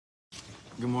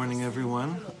Good morning,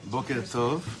 everyone. Boker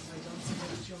Tov.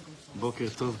 Boker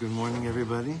Tov. Good morning,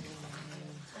 everybody.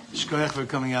 Shkoyach for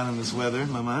coming out in this weather,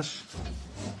 mamash.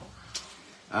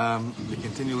 We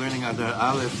continue learning Adar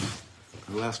Aleph.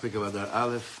 The last week of Adar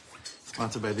Aleph,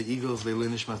 sponsored by the Eagles, Leilui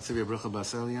Nishmat Tzivya Bracha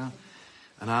Baselia,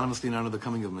 anonymously in honor of the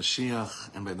coming of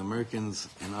Mashiach, and by the Merkins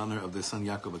in honor of their son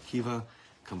Yaakov Akiva,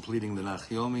 completing the Nach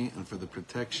Yomi, and for the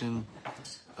protection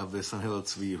of their son Hillel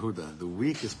Tzvi Yehuda. The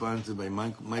week is sponsored by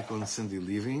Michael and Cindy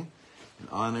Levy in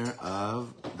honor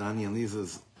of Dani and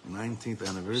Lisa's 19th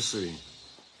anniversary.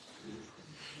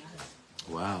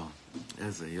 Wow,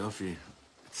 Eze Yofi.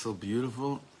 It's so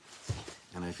beautiful,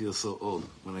 and I feel so old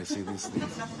when I see these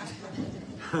things.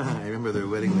 I remember their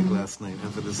wedding like last night.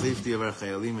 And for the safety of our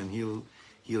Chayalim and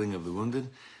healing of the wounded,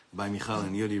 by Michal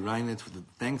and Yodi Reinert, for the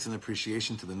thanks and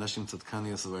appreciation to the Nashim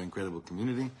Tzadkanias of our incredible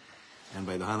community, and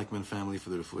by the Hanukkman family for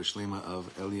the Refuah Shlema of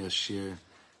Elia Shir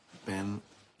Ben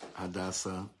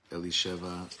Hadassah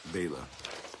Elisheva Bela.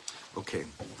 Okay,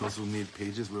 those who need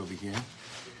pages, we're over here.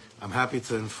 I'm happy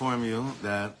to inform you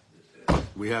that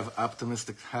we have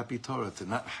optimistic, happy Torah.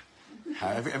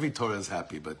 Every Torah is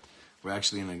happy, but we're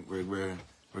actually we're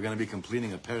going to be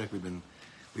completing a perek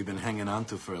we've been hanging on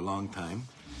to for a long time,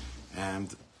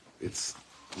 and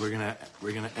we're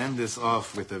gonna end this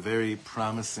off with a very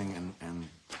promising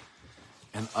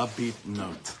and upbeat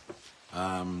note.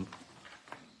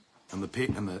 In the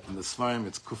Svarim,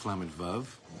 it's Kuf Lamed Vav,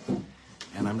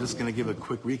 and I'm just going to give a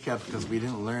quick recap because we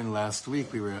didn't learn last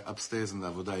week. We were upstairs in the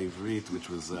Avodah Ivrit, which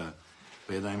was the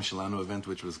Yadayim Shalanu event,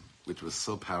 which was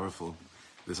so powerful.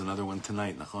 There's another one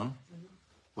tonight, Nachon? Mm-hmm.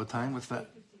 What time? What's that?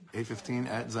 8:15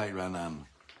 at Zayit Ranam.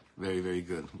 Very, very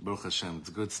good. Baruch Hashem. It's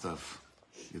good stuff.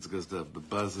 It's good stuff. The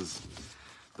buzz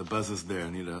is there. I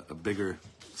need a bigger,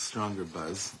 stronger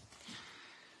buzz.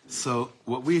 So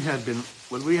what we had been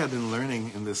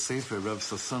learning in this Sefer, Rav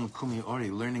Sasson Kumi Ori,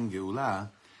 learning Geulah,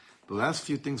 the last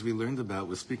few things we learned about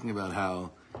was speaking about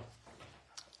how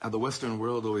the Western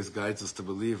world always guides us to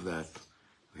believe that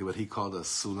what he called a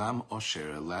Sulam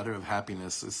Osher, a ladder of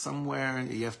happiness, is somewhere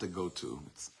you have to go to.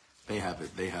 They have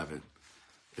it.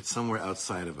 It's somewhere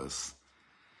outside of us.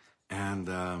 And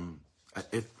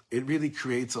it really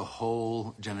creates a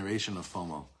whole generation of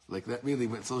FOMO. Like that really,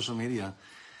 with social media,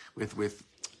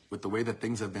 with the way that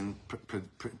things have been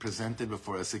presented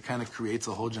before us, it kind of creates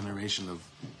a whole generation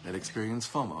that experience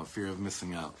FOMO, a fear of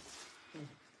missing out.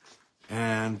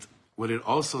 And what it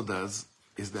also does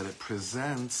is that it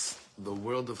presents the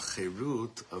world of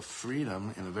cherut, of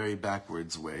freedom, in a very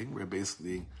backwards way, where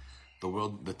basically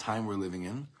the time we're living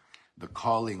in, the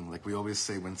calling, like we always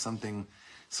say, when something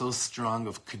so strong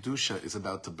of kedusha is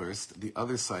about to burst, the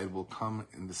other side will come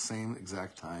in the same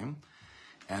exact time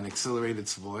and accelerate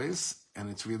its voice, and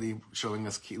it's really showing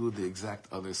us kilu, the exact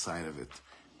other side of it.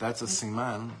 That's a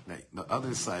siman, that the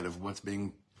other side of what's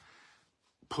being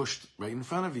pushed right in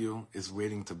front of you is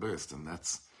waiting to burst, and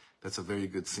that's a very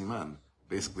good siman.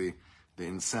 Basically, the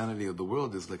insanity of the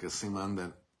world is like a siman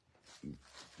that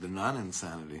the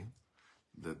non-insanity,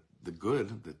 the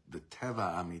good, the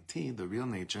teva amiti, the real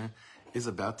nature, is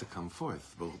about to come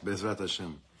forth. Bezrat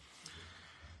Hashem.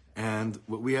 And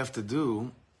what we have to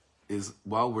do is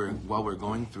while we're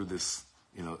going through this,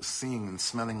 seeing and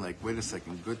smelling like, wait a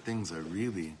second, good things are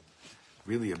really,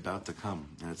 really about to come.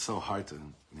 And it's so hard to,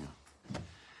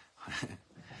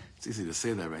 it's easy to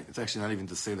say that, right? It's actually not even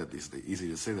to say that easy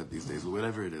to say that these days, but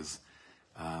whatever it is,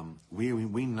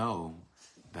 we know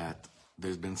that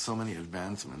there's been so many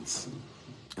advancements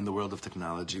in the world of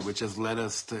technology, which has led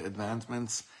us to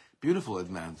advancements, beautiful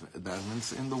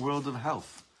advancements in the world of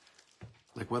health.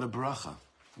 Like what a bracha.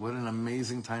 What an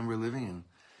amazing time we're living in.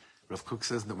 Rav Kook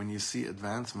says that when you see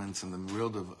advancements in the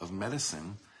world of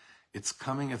medicine, it's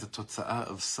coming as a totza'ah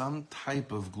of some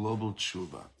type of global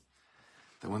tshuva.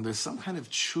 That when there's some kind of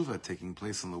tshuva taking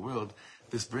place in the world,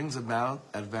 this brings about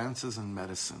advances in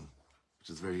medicine, which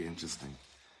is very interesting.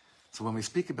 So when we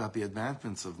speak about the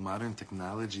advancements of modern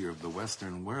technology or of the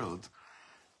Western world,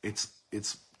 it's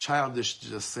childish to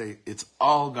just say it's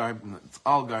all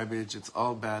garbage, it's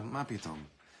all bad. Mapitom.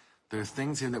 There's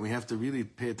things here that we have to really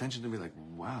pay attention to, be like,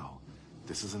 wow,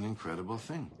 this is an incredible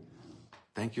thing.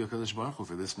 Thank you, HaKadosh Baruch Hu,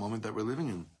 for this moment that we're living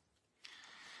in.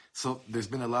 So there's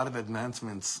been a lot of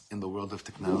advancements in the world of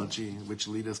technology, which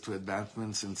lead us to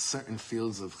advancements in certain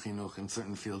fields of chinuch, in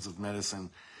certain fields of medicine.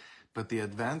 But the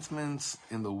advancements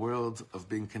in the world of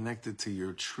being connected to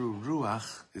your true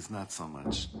ruach is not so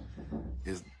much.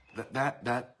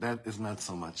 That is not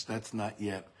so much. That's not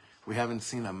yet. We haven't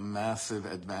seen a massive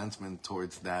advancement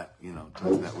towards that,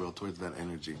 towards that world, towards that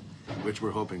energy, which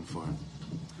we're hoping for.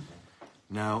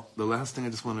 Now, the last thing I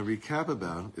just want to recap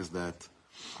about is that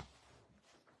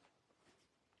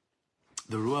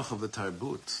The ruach of the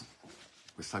tarbut,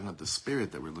 we're talking about the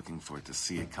spirit that we're looking for to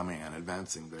see it coming and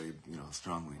advancing very,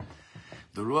 strongly.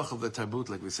 The ruach of the tarbut,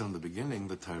 like we said in the beginning,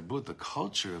 the tarbut, the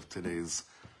culture of today's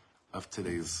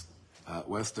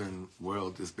Western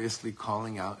world is basically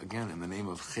calling out again in the name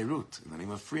of cherut, in the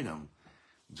name of freedom.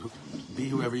 Be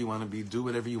whoever you want to be, do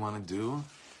whatever you want to do,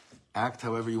 act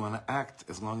however you want to act,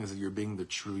 as long as you're being the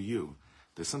true you.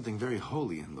 There's something very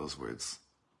holy in those words.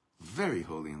 Very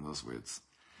holy in those words.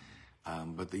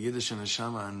 But the Yiddish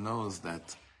neshama knows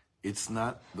that it's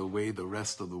not the way the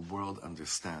rest of the world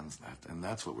understands that. And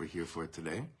that's what we're here for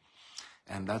today.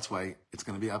 And that's why it's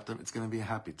going to be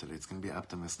happy today. It's going to be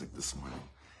optimistic this morning.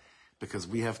 Because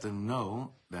we have to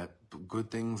know that good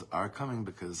things are coming,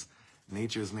 because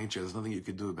nature is nature. There's nothing you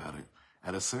could do about it.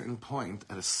 At a certain point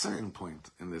in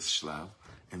this shlav,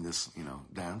 in this,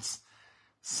 dance,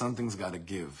 something's got to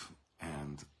give.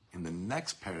 And in the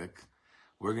next parak,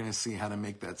 we're going to see how to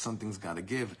make that something's got to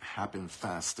give happen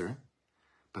faster.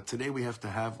 But today we have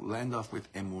to land off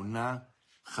with emunah,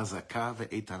 chazaka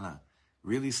ve'etana.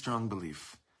 Really strong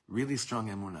belief, really strong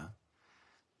emunah,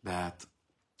 that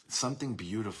something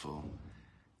beautiful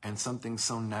and something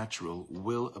so natural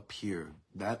will appear.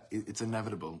 That it's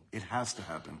inevitable. It has to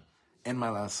happen. En ma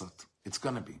lasot. It's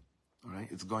going to be. All right?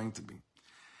 It's going to be.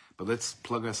 But let's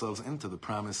plug ourselves into the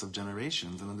promise of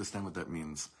generations and understand what that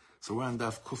means. So we're on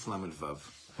Daf Kuf Lamed Vav.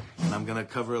 And I'm going to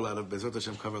cover a lot of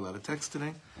text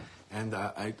today. And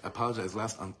I apologize.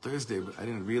 On Thursday, but I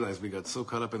didn't realize we got so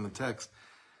caught up in the text.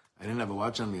 I didn't have a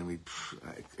watch on me, and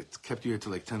it kept you here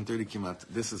till like 10:30 kimat.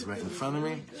 This is right in front of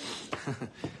me.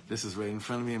 This is right in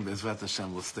front of me, and Bezrat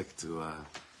Hashem will stick to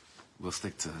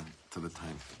the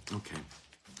time. Okay.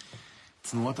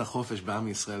 Tnuot HaChofesh B'Am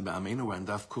Yisrael B'Ameinu, we're on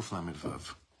Daf Kuf Lamed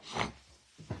Vav.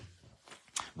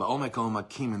 Ba'omek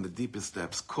ha'omakim, in the deepest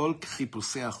depths, Kol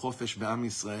Chipusei HaChofesh B'Am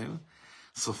Yisrael,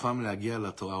 Sofam Le'agia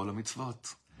LaTorah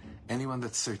u'Lamitzvot. Anyone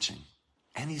that's searching,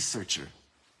 any searcher,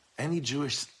 any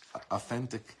Jewish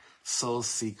authentic soul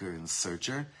seeker and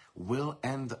searcher will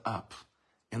end up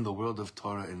in the world of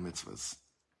Torah and mitzvahs.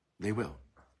 They will.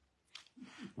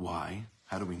 Why?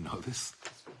 How do we know this?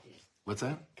 What's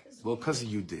that? Well, because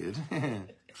you did.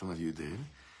 Some of you did.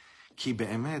 Ki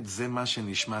be'emet ze ma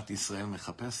shenishmat Yisrael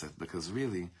mechapeset. Because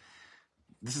really,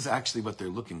 this is actually what they're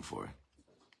looking for.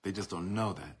 They just don't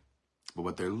know that. But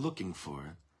what they're looking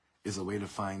for is a way to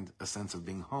find a sense of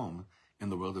being home in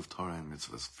the world of Torah and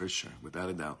mitzvahs, for sure, without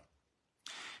a doubt.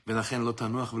 Therefore,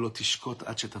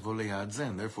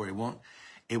 it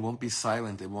won't be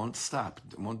silent, it won't stop,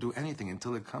 it won't do anything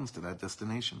until it comes to that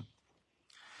destination.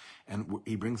 And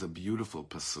he brings a beautiful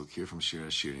pasuk here from Shir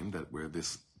HaShirim, where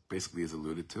this basically is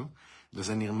alluded to.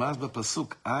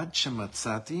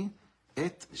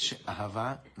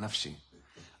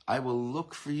 I will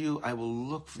look for you, I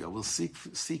will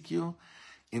seek you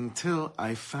until I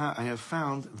have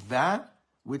found that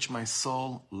which my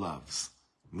soul loves.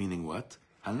 Meaning what?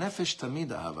 Hanefesh tamid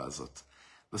ahavazot.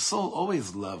 The soul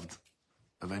always loved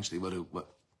eventually what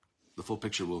the full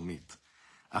picture will meet.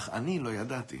 Ach ani lo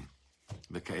yadati,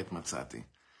 v'ka'et matzati.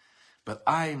 But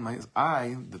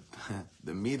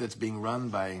the me that's being run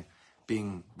by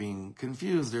being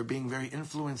confused or being very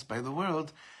influenced by the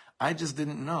world, I just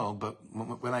didn't know. But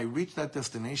when I reach that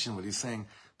destination, what he's saying,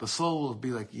 the soul will be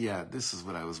like, yeah, this is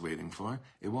what I was waiting for.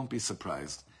 It won't be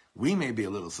surprised. We may be a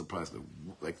little surprised.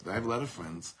 Like, I have a lot of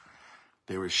friends.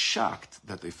 They were shocked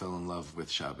that they fell in love with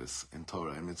Shabbos and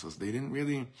Torah and mitzvahs. They didn't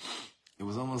really, it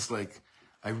was almost like,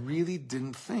 I really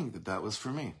didn't think that was for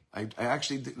me. I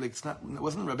actually, it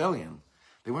wasn't rebellion.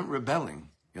 They weren't rebelling,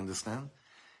 you understand?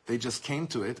 They just came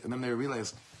to it, and then they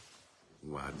realized,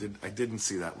 wow, I didn't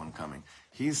see that one coming.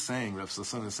 He's saying, Rav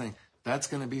Sasson is saying, that's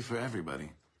going to be for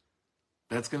everybody.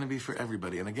 That's going to be for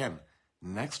everybody. And again,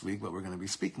 next week, what we're going to be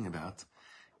speaking about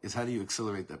is how do you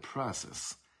accelerate that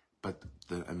process. But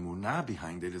the emunah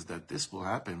behind it is that this will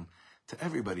happen to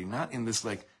everybody, not in this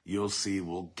like, you'll see,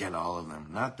 we'll get all of them.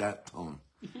 Not that tone.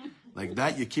 Like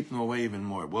that, you keep them away even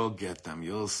more. We'll get them,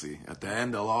 you'll see. At the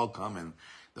end, they'll all come and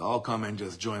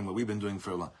just join what we've been doing for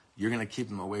a long. You're going to keep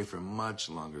them away for much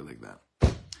longer like that.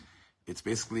 It's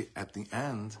basically, at the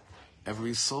end,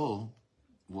 every soul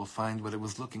will find what it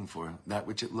was looking for, that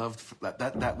which it loved,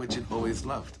 that which it always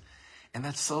loved. And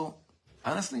that's so,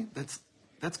 honestly, that's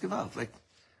gewalt. Like,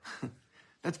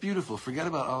 that's beautiful. Forget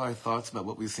about all our thoughts about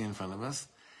what we see in front of us.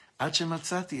 Until I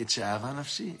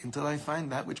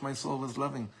find that which my soul was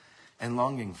loving and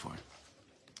longing for.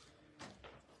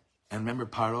 And remember,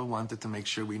 Paro wanted to make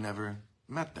sure we never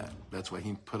met that. That's why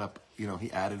he put up,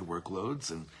 he added workloads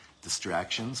and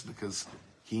distractions, because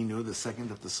he knew the second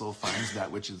that the soul finds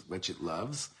that which it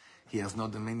loves, he has no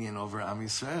dominion over Am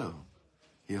Yisrael.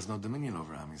 he has no dominion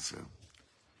over Am Yisrael.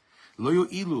 לא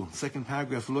יועילו, second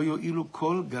paragraph, לא יועילו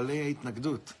כל גלי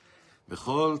ההתנגדות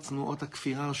וכל תנועות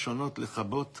הכפירה השונות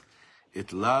לכבות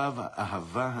את להב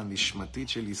האהבה הנשמתית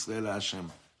של ישראל להשם.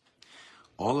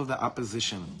 All of the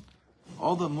opposition,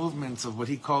 all the movements of what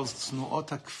he calls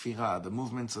תנועות הכפירה, the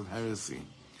movements of heresy,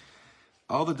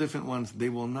 all the different ones, they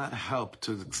will not help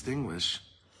to extinguish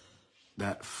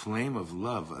that flame of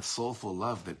love, a soulful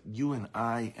love that you and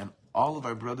I and all of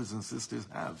our brothers and sisters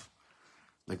have.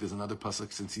 Like there's another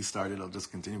pasuk, since he started, I'll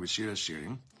just continue with Shir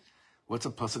HaShirim. What's a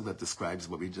pasuk that describes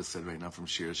what we just said right now from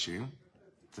Shir HaShirim?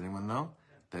 Does anyone know?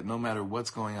 That no matter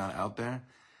what's going on out there,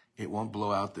 it won't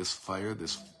blow out this fire,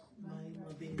 this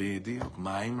בדיוק,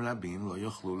 מים רבים לא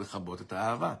יוכלו לכבות את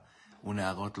האהבה,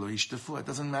 ונערות לא ישטפו. It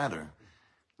doesn't matter.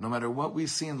 No matter what we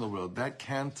see in the world, that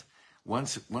can't,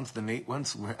 once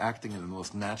we're acting in the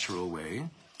most natural way,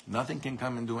 nothing can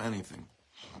come and do anything.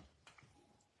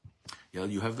 Yeah,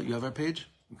 you have our page?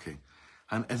 Okay.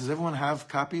 And does everyone have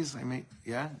copies?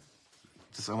 Yeah?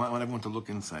 I want everyone to look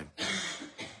inside.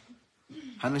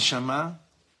 הנשמה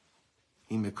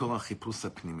היא מקור החיפוש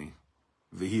הפנימי,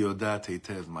 והיא יודעת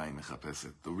היטב מה היא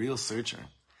מחפשת. The real searcher,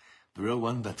 the real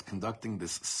one that's conducting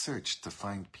this search to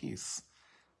find peace,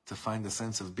 to find a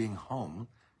sense of being home,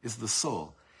 is the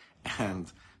soul.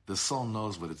 And the soul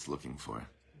knows what it's looking for.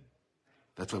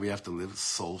 That's why we have to live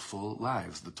soulful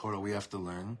lives. The Torah we have to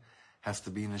learn has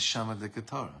to be neshama de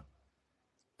Torah.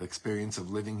 The experience of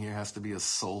living here has to be a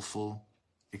soulful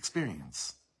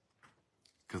experience.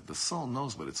 Because the soul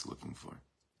knows what it's looking for.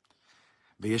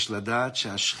 ויש לדעת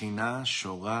שהשכינה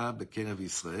שורה בקרב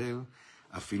ישראל,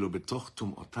 אפילו בתוך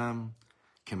טומאותם,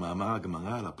 כמאמר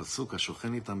הגמרא על הפסוק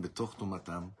השוכן איתם בתוך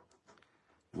טומאתם.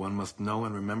 One must know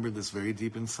and remember this very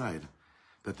deep inside,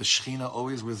 that the Shekhinah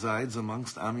always resides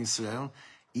amongst Am Yisrael,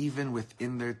 even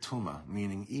within their tuma,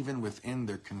 meaning even within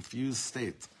their confused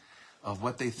state of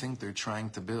what they think they're trying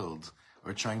to build,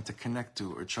 or trying to connect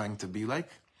to, or trying to be like.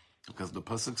 Because the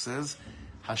pasuk says,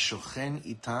 "Hashochen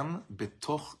itam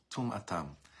betoch tumatam."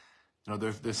 You know,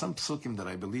 there's some psukim that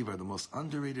I believe are the most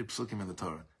underrated psukim in the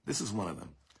Torah. This is one of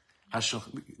them.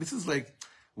 This is like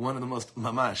one of the most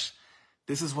mamash.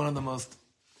 This is one of the most,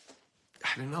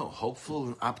 I don't know, hopeful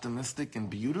and optimistic and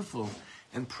beautiful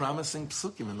and promising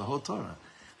psukim in the whole Torah.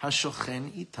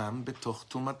 Hashochen itam betoch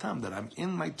tumatam, that I'm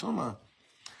in my tuma.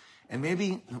 And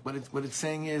maybe what it's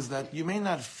saying is that you may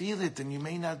not feel it and you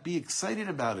may not be excited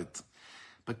about it.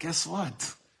 But guess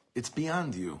what? It's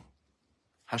beyond you.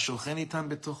 Hashochen itam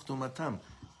betoch tumatam.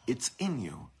 It's in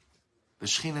you. The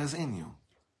Shekhinah is in you.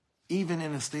 Even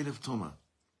in a state of tuma.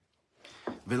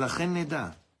 ולכן נדע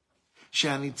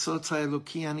שהניצוץ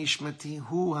האלוקי הנשמתי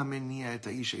הוא המניע את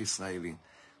האיש הישראלי.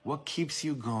 What keeps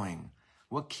you going?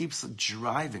 What keeps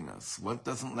driving us? What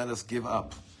doesn't let us give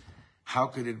up? How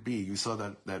could it be? You saw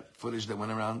that footage that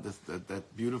went around,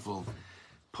 that beautiful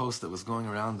post that was going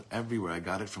around everywhere. I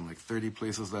got it from like 30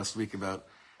 places last week about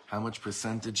how much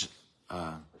percentage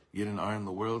Yidden are in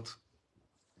the world.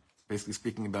 Basically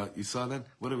speaking about, you saw that?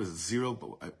 What it was, do you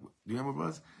remember what it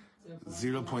was?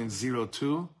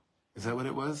 0.02? Is that what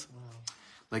it was? Wow.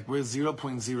 Like we're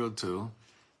 0.02,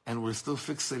 and we're still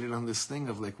fixated on this thing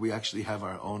of like we actually have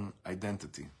our own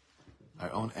identity,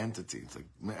 our own entity. It's like,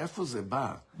 me'efo ze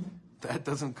ba? That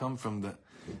doesn't come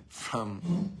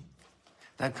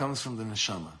that comes from the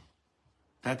neshama.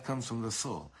 That comes from the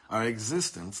soul. Our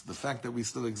existence, the fact that we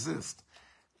still exist,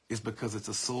 is because it's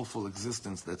a soulful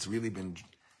existence that's really been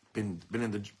in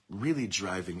the really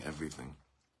driving everything.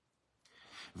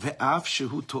 ואף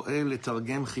שהוא טועה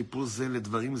לתרגם חיפוש זה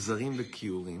לדברים זרים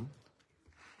וכיורים,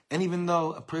 and even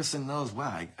though a person knows,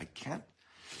 wow, I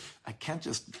can't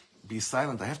just be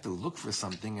silent, I have to look for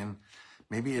something, and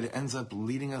maybe it ends up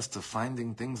leading us to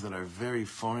finding things that are very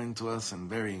foreign to us and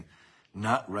very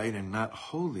not right and not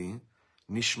holy,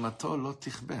 nishmato lo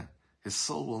tichbe. His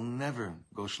soul will never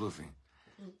go shlufi.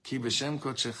 Ki b'shem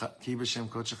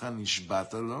kodshecha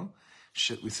nishbata lo.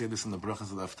 We say this in the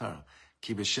brachas of the Haftarah.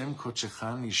 Ki b'shem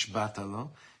kodshecha nishbata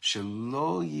lo,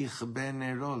 shelo yichbe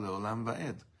nero leolam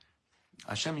va'ed.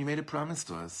 Hashem, you made a promise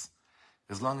to us.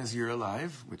 As long as you're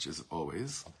alive, which is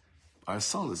always, our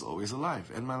soul is always alive.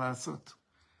 En ma la'asot.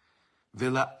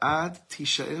 ולעד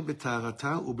תישאר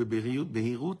בטהרתה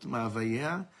ובבהירות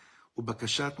מאווייה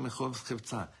ובקשת מחוז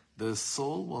חפצה. The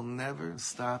soul will never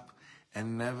stop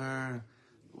and never,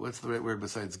 what's the right word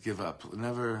besides give up?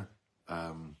 Never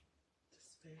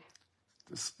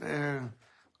despair,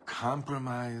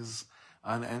 compromise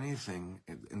on anything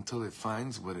until it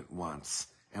finds what it wants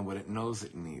and what it knows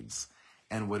it needs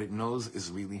and what it knows is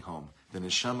really home. The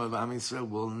neshama of Am Yisrael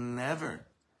will never,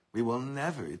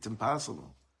 it's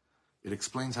impossible. It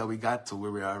explains how we got to where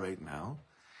we are right now.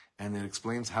 And it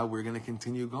explains how we're going to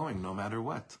continue going no matter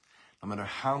what. No matter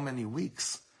how many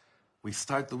weeks we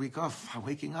start the week off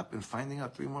waking up and finding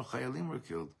out 3 more chayalim were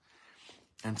killed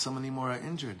and so many more are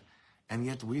injured. And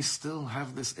yet we still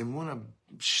have this emunah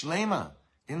shlema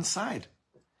inside.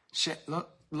 The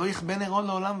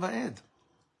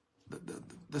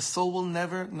soul will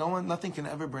never, nothing can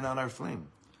ever burn out our flame.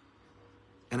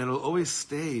 And it'll always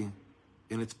stay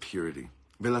in its purity.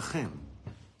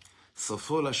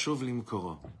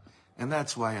 And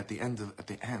that's why at the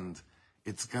end,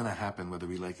 it's gonna happen whether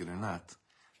we like it or not,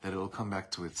 that it'll come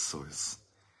back to its source.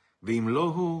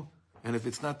 And if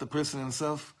it's not the person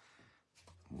himself,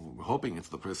 we're hoping it's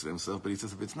the person himself, but he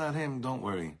says if it's not him, don't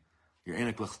worry. Your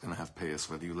Enoch is gonna have payas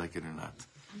whether you like it or not.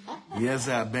 He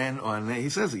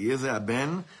says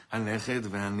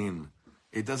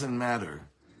it doesn't matter.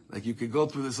 Like you could go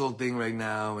through this whole thing right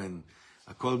now and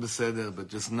akol beseder, but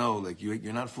just know, like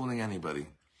you're not fooling anybody,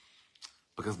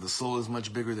 because the soul is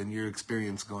much bigger than your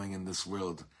experience going in this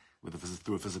world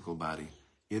through a physical body.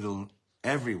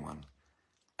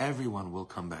 Everyone will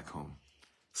come back home.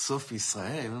 Sof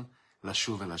Yisrael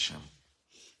lashuv el Hashem.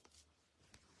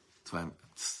 That's why I'm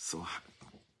so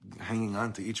hanging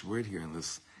on to each word here in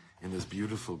this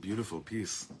beautiful, beautiful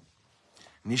piece.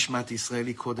 Nishmat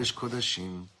Yisraeli kodesh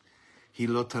kodashim. Hi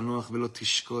lo tanuach velo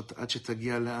tishkot ad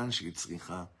shetagia le'an shehi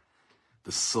tzricha.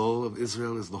 The soul of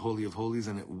Israel is the Holy of Holies,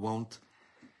 and it won't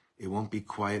be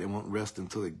quiet, it won't rest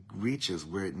until it reaches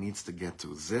where it needs to get to.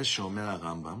 Zeh shomer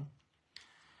Rambam,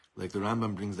 like the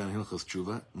Rambam brings down Hilchos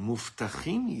Tshuva,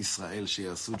 muftachim Yisrael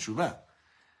sheyasu tshuva.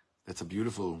 That's a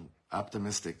beautiful,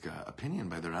 optimistic opinion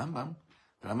by the Rambam.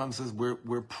 The Rambam says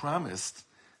we're promised.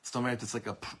 It's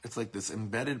like this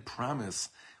embedded promise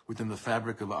within the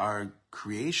fabric of our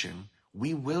creation.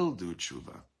 We will do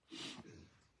tshuva.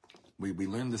 We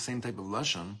learn the same type of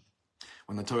lashon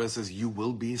when the Torah says you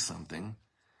will be something.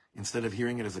 Instead of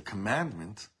hearing it as a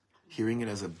commandment, hearing it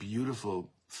as a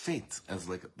beautiful fate, as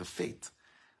like the fate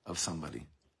of somebody.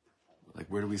 Like,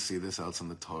 where do we see this else in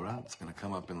the Torah? It's going to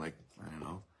come up in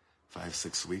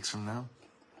 5-6 weeks from now.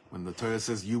 When the Torah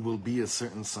says you will be a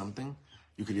certain something,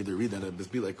 you could either read that and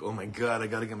just be like, oh my God, I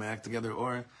got to get my act together,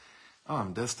 or, oh,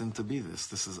 I'm destined to be this.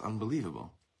 This is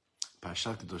unbelievable.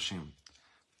 Parashat Kedoshim.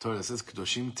 Torah says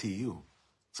Kedoshim Tiyu.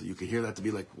 So you could hear that to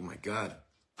be like, oh my God,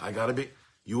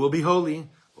 you will be holy.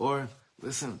 Or,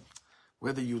 listen,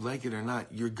 whether you like it or not,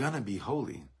 you're going to be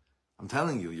holy. I'm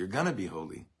telling you, you're going to be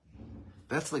holy.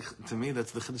 That's to me,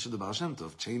 that's the Chiddush of the Baal Shem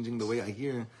Tov, changing the way I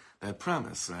hear that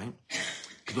promise, right?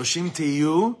 Kedoshim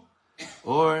Tiyu,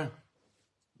 or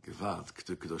Gewalt,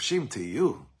 Kedoshim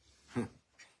Tiyu.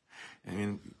 I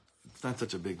mean, it's not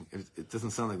such a big, it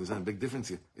doesn't sound like there's not a big difference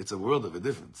here. It's a world of a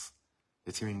difference.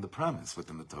 It's hearing the promise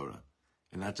within the Torah.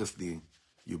 And not just the,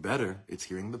 you better, it's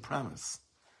hearing the promise.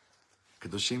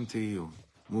 Kedoshim Tiyu.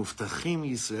 Muftachim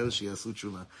Yisrael sheyasu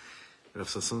tshuva. Rav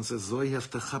Sasson says, Zohi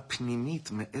haftacha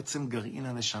pnimit me'etzem gar'in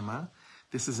haneshama.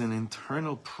 This is an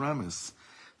internal promise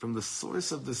from the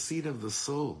source of the seed of the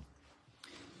soul.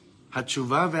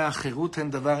 Hatshuva ve'acherut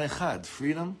hen davar echad.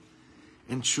 Freedom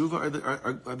and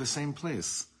tshuva are the same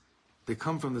place. They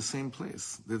come from the same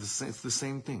place. It's the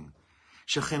same thing.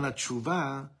 Shechen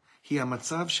hatshuva hi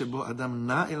hamatzav shebo adam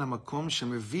na el hamakom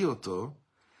shemevii oto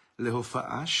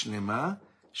lehofa'a shlema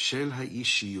shel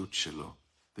ha'ishiyut shelo.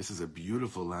 This is a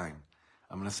beautiful line.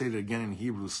 I'm going to say it again in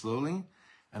Hebrew slowly,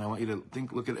 and I want you to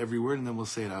look at every word, and then we'll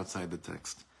say it outside the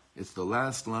text. It's the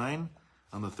last line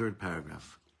on the 3rd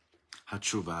paragraph.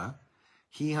 Hatshuva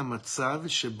hi hamatzav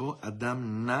shebo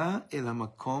adam na el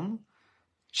hamakom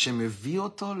shemevii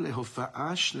oto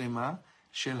lehofa'a shlema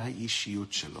shel ha'ishiyut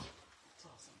shelo.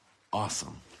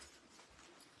 Awesome.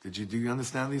 Do you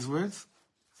understand these words?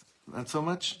 Not so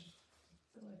much?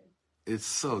 It's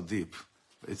so deep.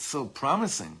 It's so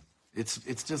promising.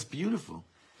 It's just beautiful.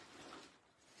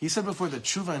 He said before that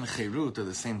tshuva and cherut are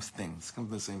the same things, come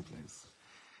from the same place.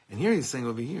 And here he's saying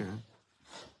over here,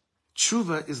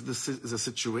 tshuva is a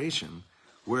situation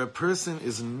where a person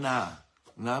is na.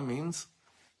 Na means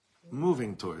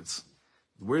moving towards.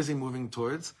 Where is he moving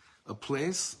towards? A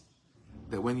place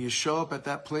that when you show up at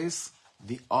that place,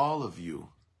 the all of you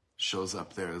shows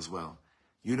up there as well.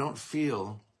 You don't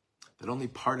feel that only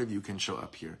part of you can show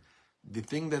up here. The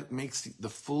thing that makes the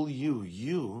full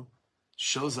you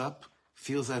shows up,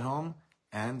 feels at home,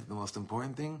 and the most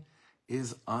important thing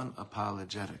is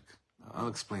unapologetic. I'll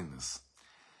explain this.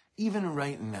 Even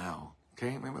right now,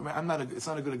 okay? It's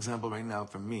not a good example right now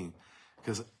from me,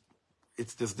 because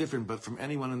it's just different, but from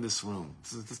anyone in this room.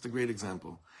 This is just a great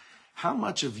example. How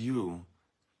much of you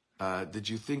did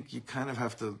you think you kind of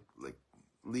have to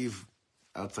leave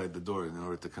outside the door in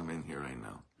order to come in here right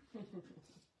now?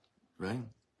 Right?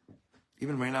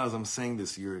 even right now as I'm saying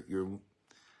this,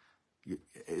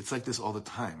 it's like this all the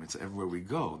time. It's everywhere we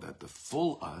go, that the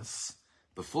full us,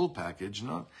 the full package,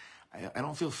 I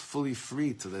don't feel fully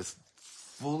free to this,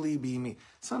 fully be me.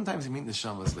 Sometimes you meet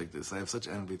neshamas like this. I have such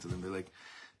envy to them.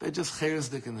 They're just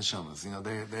cheresdik in neshamas.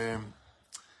 They're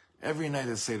every night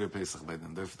is Seder Pesach by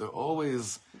them. They're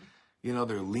always,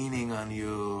 they're leaning on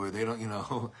you, or they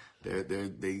don't,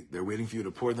 they're waiting for you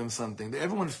to pour them something.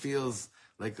 Everyone feels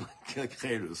like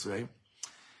cherus, right?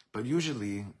 But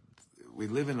usually, we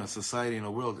live in a society, in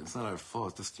a world, it's not our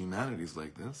fault, just humanity's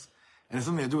like this. And it's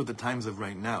something to do with the times of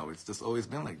right now. It's just always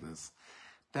been like this.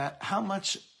 That how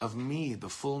much of me, the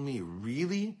full me,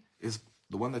 really is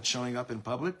the one that's showing up in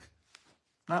public?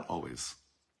 Not always.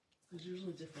 There's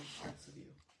usually different parts of you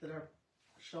that are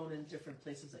shown in different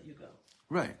places that you go.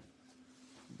 Right.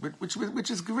 Which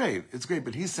is great. It's great.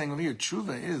 But he's saying over here,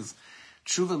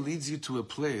 tshuva leads you to a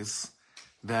place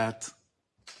that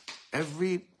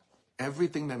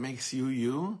everything that makes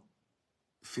you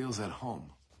feels at home.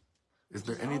 Is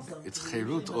there anything? It's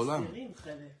cherut olam.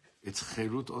 It's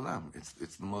cherut olam.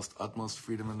 It's the utmost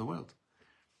freedom in the world.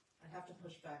 I have to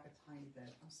push back a tiny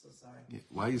bit. I'm so sorry. Yeah.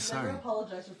 Why are you sorry? Never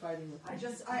apologize for fighting with me.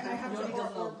 I have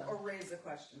to raise a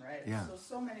question, right? Yeah.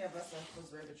 So many of us are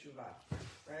chozrei b'tshuva,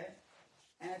 right?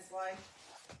 And it's like,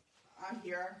 I'm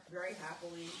here very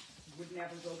happily, would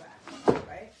never go back,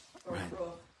 right? Or Right.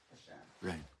 Hashem.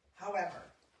 Right. However,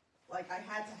 like I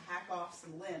had to hack off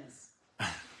some limbs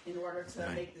in order to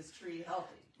Right. make this tree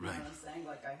healthy. You know Right. what I'm saying?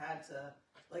 Like I had to,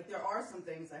 like there are some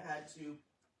things I had to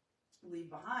leave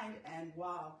behind, and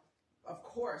while, of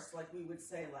course, like we would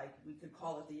say, like we could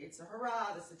call it the Yetzer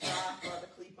Hara, the Sitach, or the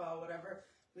Klipa, whatever,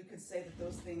 we could say that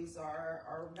those things are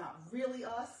not really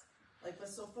us. Like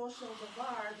Besofo Shel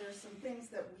Davar, there's some things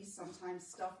that we sometimes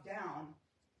stuff down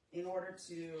in order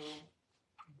to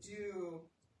do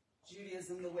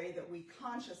Judaism the way that we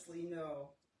consciously know,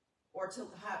 or to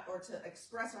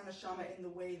express our neshama in the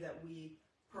way that we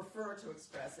prefer to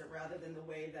express it, rather than the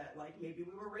way that like maybe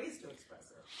we were raised to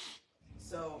express it.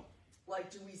 So,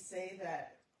 like, do we say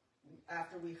that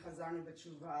after we chazarnu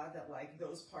b'tshuva, that like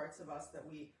those parts of us that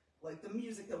we, like the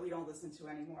music that we don't listen to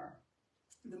anymore,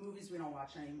 the movies we don't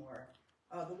watch anymore,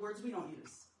 the words we don't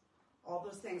use, all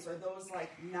those things, are those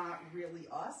like not really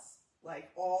us?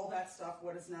 Like all that stuff,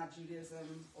 what is not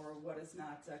Judaism or what is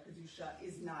not Kedusha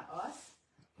is not us?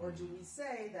 Or do we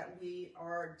say that we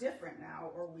are different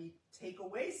now, or we take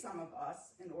away some of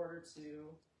us in order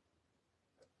to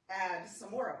add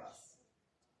some more of us?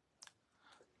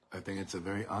 I think it's a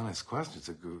very honest question.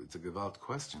 It's a gewalt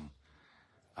question.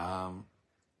 I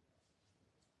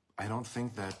don't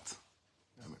think that,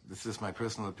 this is my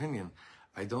personal opinion,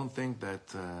 I don't think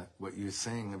that what you're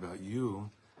saying about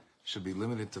you should be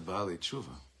limited to Baalei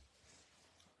Tshuva.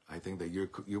 I think that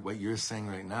what you're saying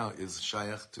right now is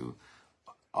shayach to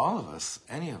all of us,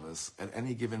 any of us, at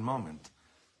any given moment.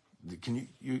 Can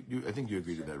you I think you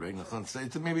agree to that, right?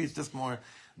 Maybe it's just more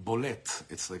bolet.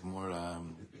 It's like more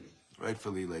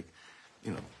rightfully, like,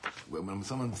 when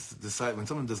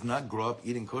someone does not grow up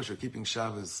eating kosher, keeping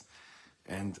Shabbos,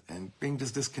 and being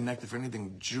just disconnected for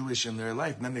anything Jewish in their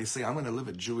life, and then they say, I'm going to live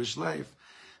a Jewish life.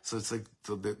 So it's like,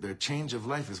 their change of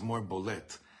life is more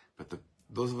bolet. But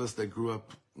those of us that grew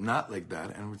up not like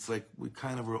that, and it's like we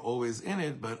kind of were always in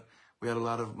it, but we had a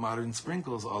lot of modern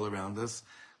sprinkles all around us,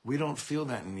 we don't feel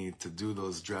that need to do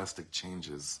those drastic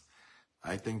changes.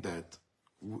 I think that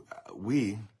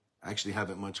we actually have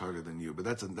it much harder than you, but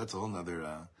that's a whole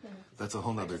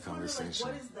nother conversation.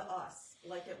 What is the us?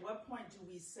 Like, at what point do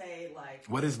we say, like,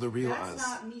 what is the real that's us?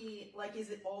 not me? Like, is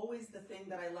it always the thing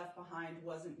that I left behind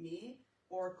wasn't me?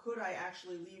 Or could I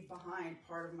actually leave behind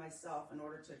part of myself in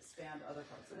order to expand other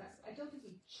parts of myself? I don't think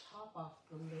we chop off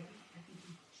the limb. I think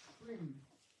we trim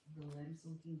the limb so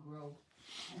we can grow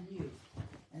anew.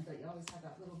 And that you always have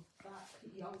that little back,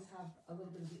 you always have a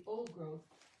little bit of the old growth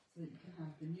so that you can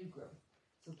have the new growth.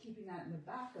 So keeping that in the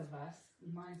back of us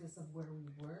reminds us of where we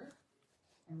were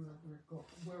and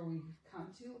where we've come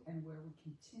to and where we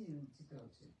continue to go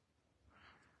to.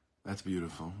 That's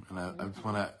beautiful. And I just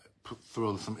want to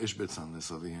throw some ishbitz on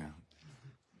this over here.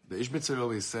 The ishbitzer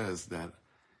always says that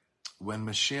when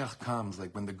Mashiach comes,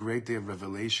 like when the great day of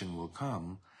revelation will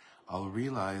come, I'll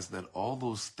realize that all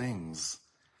those things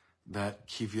that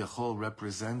Kivyachol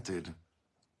represented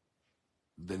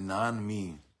the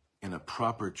non-me in a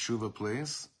proper tshuva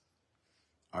place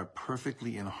are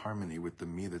perfectly in harmony with the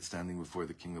me that's standing before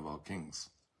the King of all kings.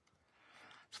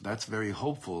 So that's very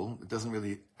hopeful. It doesn't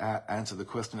really answer the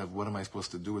question of what am I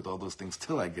supposed to do with all those things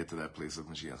till I get to that place of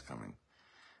Mashiach coming.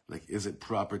 Like, is it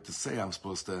proper to say I'm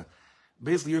supposed to...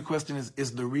 Basically, your question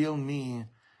is the real me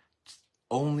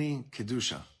only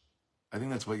Kedusha? I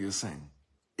think that's what you're saying.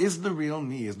 Is the real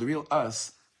me, is the real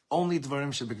us, only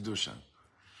Dvarim Shebekdusha?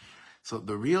 So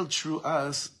the real true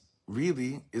us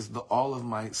really is the all of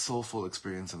my soulful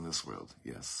experience in this world.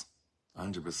 Yes,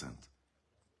 100%.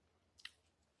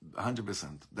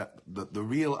 100%. That the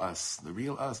real us, the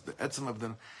etzem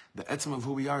of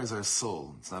who we are is our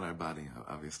soul. It's not our body,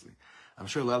 obviously. I'm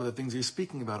sure a lot of the things you're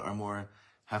speaking about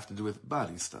have to do with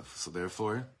body stuff. So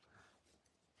therefore,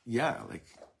 yeah, like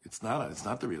it's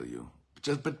not the real you.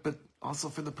 But also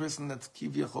for the person that's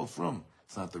kiviyachol from,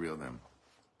 it's not the real them.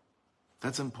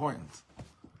 That's important.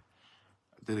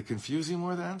 Did it confuse you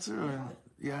more, the answer? Or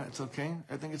yeah, it's okay?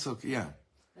 I think it's okay, yeah.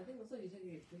 I think also you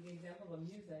took the example of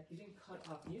music. You didn't cut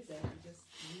off music. You just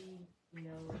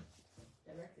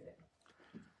directed it.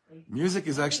 Like, music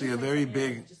is actually a very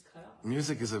big. Just cut off.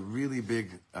 Music is a really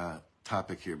big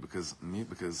topic here because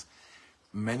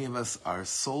many of us, our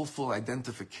soulful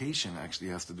identification actually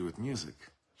has to do with music.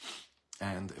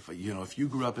 And if you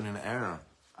grew up in an era,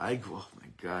 oh my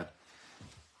God,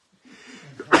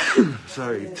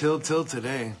 sorry, till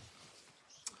today,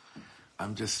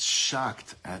 I'm just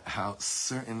shocked at how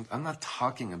certain, I'm not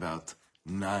talking about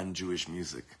non-Jewish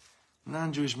music.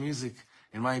 Non-Jewish music,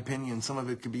 in my opinion, some of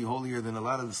it could be holier than a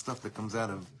lot of the stuff that comes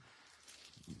out of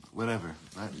whatever.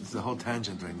 It's a whole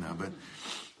tangent right now,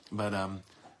 but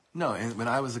no. And when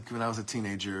I was a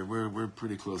teenager, we're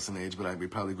pretty close in age, but we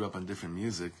probably grew up on different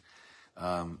music.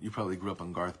 You probably grew up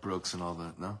on Garth Brooks and all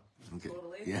that, no? Okay.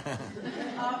 Totally. Yeah.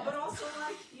 But also,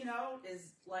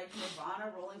 is like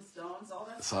Nirvana, Rolling Stones, all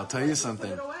that. So I'll tell you something.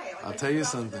 Put it away. I'll tell you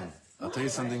something. I'll tell you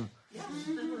something. Yeah.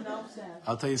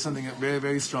 I'll tell you something very,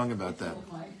 very strong about that.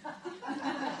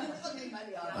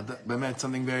 But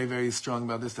something very, very strong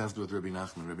about this has to do with Rabbi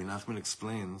Nachman. Rabbi Nachman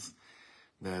explains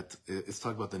that it's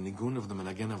talk about the nigun of the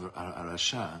menagen of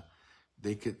Arasha.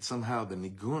 They could somehow, the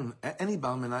nigun, any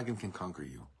Baal Menagen can conquer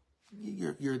you.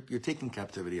 You're taking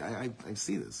captivity. I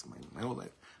see this my whole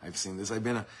life. I've seen this. I've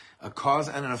been a cause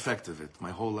and an effect of it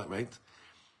my whole life, right?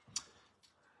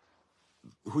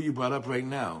 Who you brought up right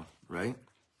now, right?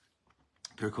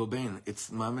 Kurt Cobain. It's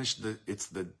mamish. It's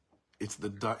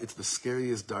the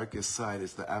scariest, darkest side.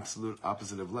 It's the absolute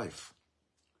opposite of life.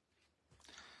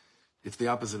 It's the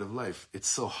opposite of life. It's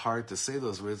so hard to say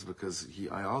those words because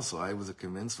I was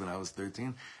convinced when I was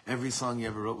 13, every song he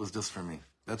ever wrote was just for me.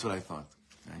 That's what I thought.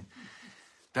 Right?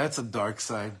 That's a dark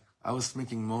side. I was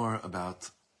thinking more about,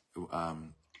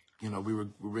 we were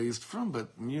raised from,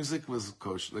 but music was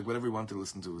kosher. Like whatever we wanted to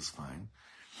listen to was fine.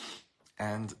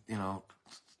 And,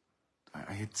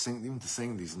 I hate even to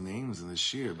saying these names in the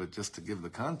shir, but just to give the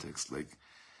context, like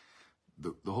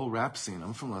the whole rap scene.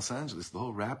 I'm from Los Angeles. The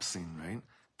whole rap scene, right?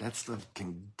 That stuff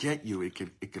can get you. It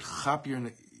could chop your. I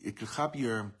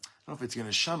don't know if it's your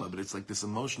neshama, but it's like this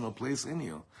emotional place in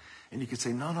you, and you could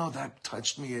say, no, that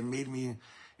touched me. It made me.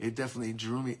 It definitely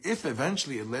drew me. If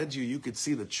eventually it led you could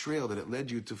see the trail that it led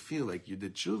you to feel like you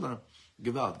did tshuva.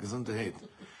 Gewalt, gesundheit hate.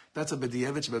 That's a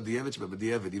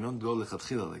b'di'evit. You don't go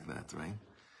lechatchila like that, right?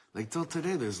 Like till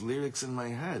today, there's lyrics in my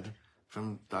head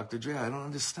from Dr. Dre. I don't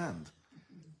understand.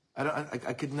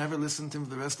 I could never listen to him for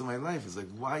the rest of my life. It's like,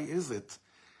 why is it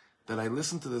that I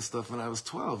listened to this stuff when I was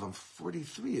 12? I'm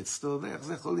 43. It's still there.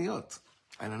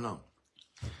 I don't know.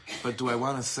 But do I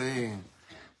want to say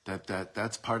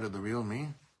that's part of the real me?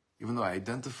 Even though I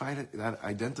identified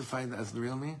as the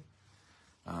real me?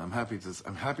 I'm happy to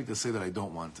say that I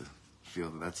don't want to feel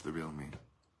that that's the real me.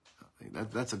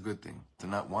 That's a good thing, to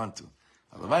not want to.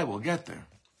 Otherwise, we'll get there.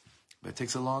 But it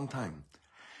takes a long time.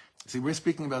 See, we're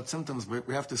speaking about symptoms, but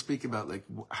we have to speak about, like,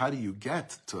 how do you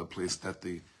get to a place that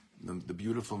the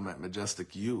beautiful,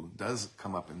 majestic you does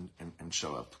come up and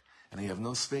show up. And you have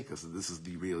no sfekas that this is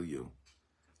the real you.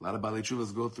 A lot of Balei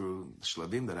Tshuvas go through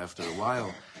shlavim that after a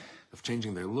while of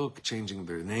changing their look, changing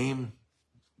their name,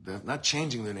 they're not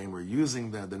changing their name, we're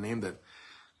using the name that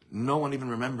no one even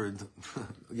remembered.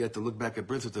 You had to look back at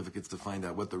birth certificates to find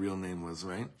out what the real name was,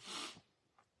 right?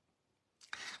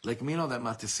 Like, me know that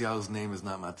Matisyahu's name is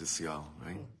not Matisyahu,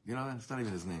 right? You know that? It's not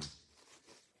even his name.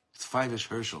 It's Five-ish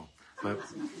Herschel. But,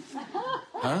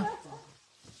 huh?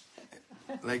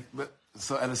 Like, but,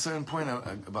 so at a certain point,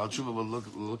 Baal Tshuva will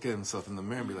look at himself in the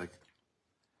mirror and be like,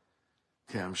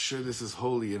 okay, I'm sure this is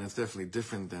holy and it's definitely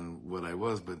different than what I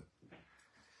was, but,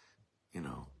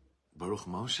 Baruch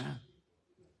Moshe,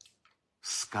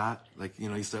 Scott, like,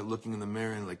 you start looking in the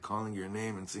mirror and like calling your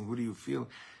name and saying, who do you feel?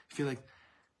 I feel like,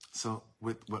 so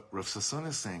with what Rav Sasson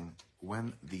is saying,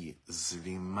 when the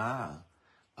zvima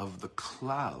of the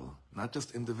klal, not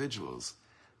just individuals,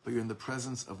 but you're in the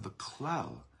presence of the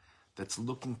klal that's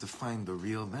looking to find the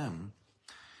real them,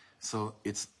 so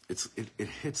it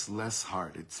hits less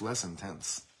hard, it's less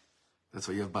intense, That's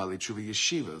why you have Baalei Tshuva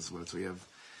yeshivas. That's why you have,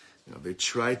 they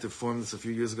tried to form this a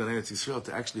few years ago in Eretz Yisrael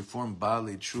to actually form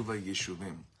Baalei Tshuva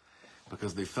yeshuvim.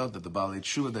 Because they felt that the Baalei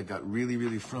Tshuva that got really,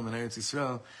 really from in Eretz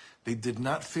Yisrael, they did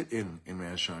not fit in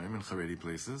Mea Shearim, in Haredi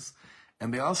places.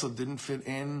 And they also didn't fit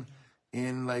in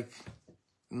like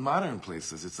modern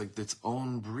places. It's like its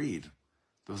own breed.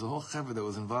 There was a whole chevra that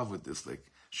was involved with this, like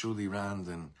Shuli Rand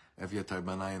and Evyatar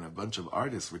Banai and a bunch of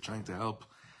artists were trying to help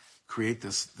create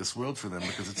this world for them,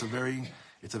 because it's a very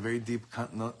deep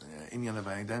inyan of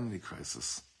identity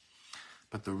crisis.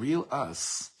 But the real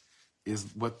us is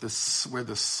where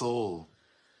the soul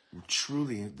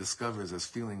truly discovers as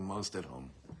feeling most at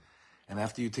home. And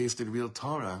after you tasted real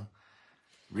Torah,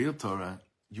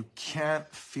 you can't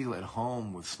feel at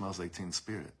home with Smells Like Teen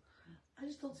Spirit. I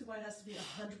just don't see why it has to be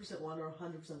 100% one or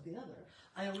 100% the other.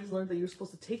 I always learned that you're supposed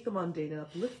to take the mundane and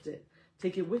uplift it.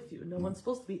 Take it with you. No one's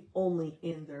supposed to be only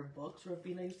in their books.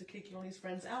 Rabina used to kick Yoni's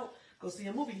friends out. Go see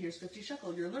a movie. Here's 50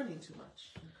 shekel. You're learning too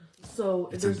much. So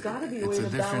there's got to be a way to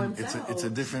balance out. It's a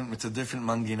different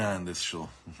mangina in this shul.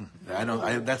 I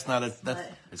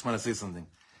just want to say something.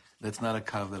 That's not a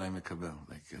kav that I mekabel.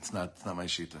 Like it's not my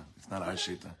shita. It's not our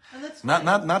shita. And that's not fine.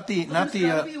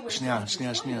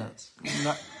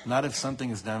 Not if something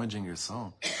is damaging your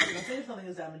soul. I'm not saying something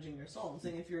is damaging your soul. I'm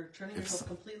saying if you're turning yourself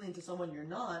completely into someone you're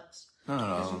not, No.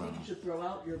 because you think you should throw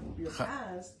out your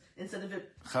past instead of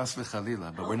it. Chas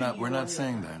v'chalila. But we're not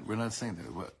saying that. We're not saying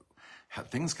that.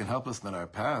 Things can help us in our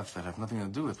path that have nothing to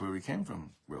do with where we came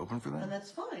from. We're open for that. And that's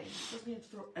fine. It doesn't mean to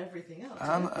throw everything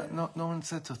out. No one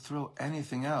said to throw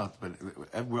anything out, but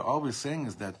all we're saying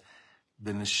is that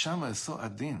the neshama is so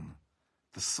adin.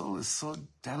 The soul is so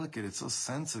delicate, it's so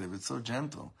sensitive, it's so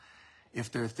gentle.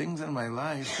 If there are things in my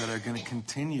life that are going to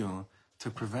continue to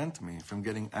prevent me from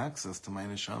getting access to my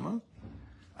neshama,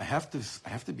 I have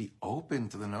to be open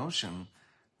to the notion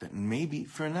that maybe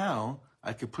for now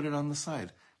I could put it on the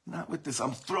side. Not with this,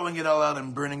 I'm throwing it all out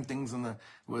and burning things in the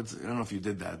woods. I don't know if you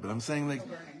did that, but I'm saying like...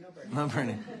 No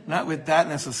burning. Not with that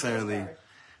necessarily. I'm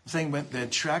saying but the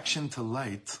attraction to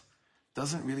light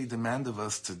doesn't really demand of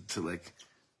us to like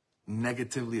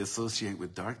negatively associate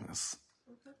with darkness.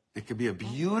 It could be a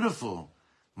beautiful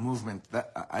movement.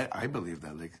 That I believe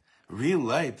that. Like real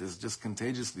light is just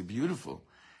contagiously beautiful.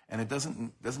 And it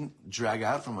doesn't drag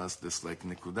out from us this like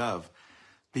nikudav.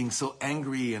 Being so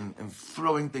angry and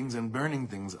throwing things and burning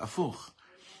things, afuch.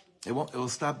 It will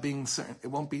stop being certain. It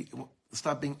will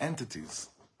stop being entities.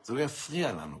 So we have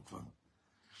friya lanu kvar.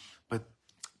 But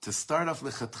to start off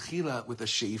lechatchila with a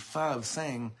sheifa of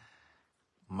saying,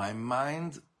 my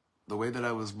mind, the way that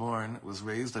I was born, was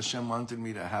raised. Hashem wanted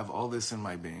me to have all this in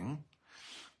my being,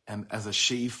 and as a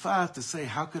sheifa to say,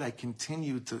 how could I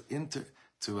continue to integrate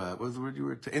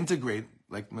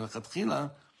like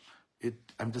lechatchila?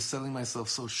 I'm just selling myself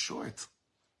so short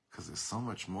because there's so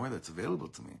much more that's available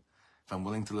to me. If I'm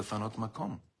willing to lefanot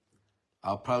makom,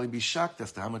 I'll probably be shocked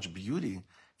as to how much beauty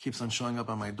keeps on showing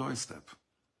up on my doorstep.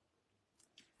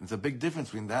 There's a big difference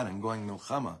between that and going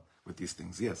milchama with these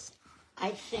things. Yes?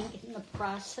 I think in the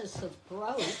process of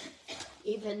growth,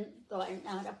 even though I'm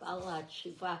not a Baalat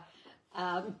Shiva,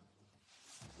 I'm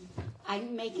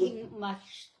making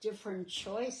much different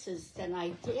choices than I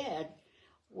did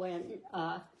when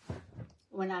I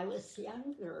was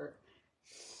younger.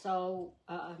 So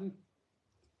I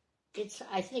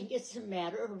think it's a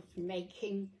matter of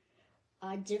making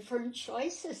different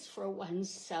choices for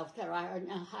oneself that are on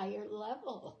a higher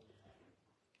level.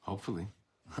 Hopefully.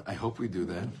 I hope we do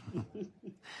that.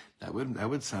 That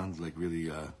would sound like really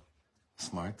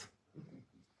smart.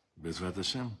 Bezrat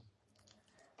Hashem.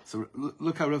 So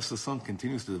look how Rav Sasson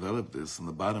continues to develop this in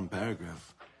the bottom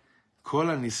paragraph. כל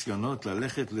הניסיונות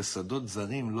ללכת לשדות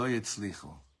זרים לא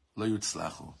יצליחו.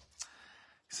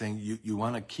 Saying you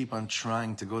want to keep on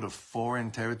trying to go to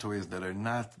foreign territories that are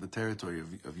not the territory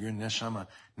of your neshama,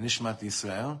 nishmat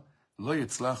Yisrael, lo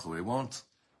yitzlachu. It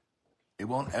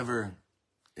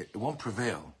won't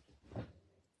prevail.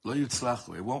 Lo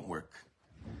yitzlachu. It won't work.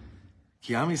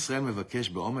 כי עם ישראל מבקש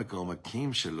בעומק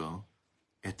העומקים שלו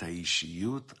את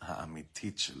האישיות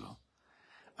האמיתית שלו.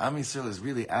 Am Yisrael is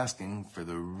really asking for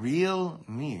the real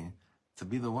me to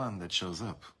be the one that shows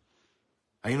up.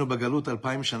 היינו בגלות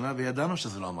 2000 שנה וידענו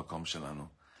שזה לא המקום שלנו.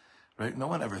 Right? No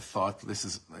one ever thought this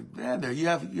is like, there you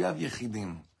have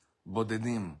yechidim,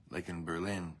 bodedim, like in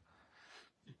Berlin.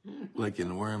 Like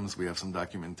in Worms, we have some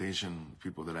documentation,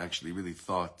 people that actually really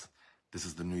thought this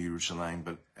is the new Yerushalayim.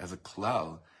 But as a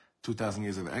klal, 2,000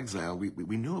 years of exile,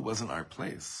 we knew it wasn't our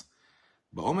place.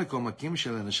 בעומק עומקים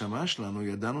של הנשמה שלנו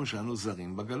ידענו שאנו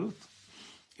זרים בגלות.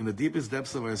 In the deepest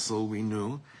depths of our soul, we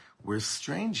knew we're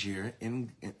strange here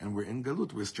and we're in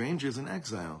galut. We're strangers in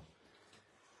exile.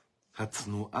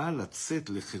 התנועה לצאת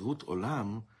לחירות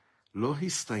עולם לא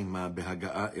הסתיימה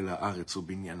בהגעה אל הארץ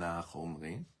ובניינה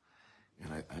החומרי.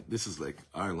 And this is like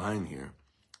our line here.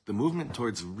 The movement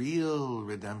towards real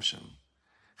redemption,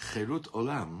 חירות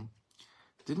עולם,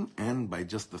 didn't end by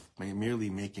just merely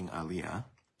making aliyah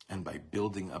and by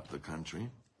building up the country.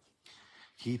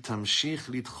 היא תמשיך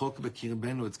לדחוק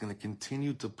בקרבנו. It's going to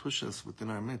continue to push us within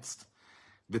our midst.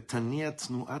 ותניע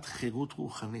תנועת חירות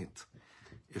רוחנית.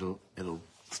 It'll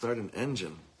start an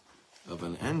engine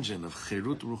of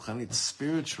חירות רוחנית,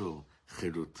 spiritual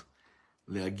חירות,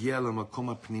 להגיע למקום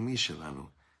הפנימי שלנו,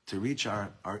 to reach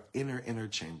our inner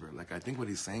chamber. Like I think what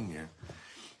he's saying here,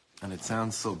 and it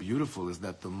sounds so beautiful, is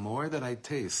that the more that I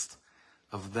taste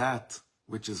of that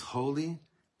which is holy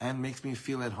and makes me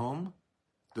feel at home,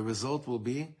 the result will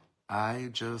be, I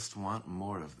just want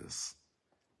more of this.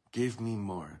 Give me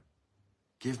more.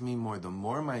 Give me more. The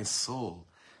more my soul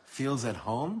feels at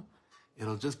home,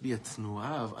 it'll just be a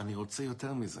tnu'ah of ani rotze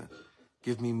yoter mize.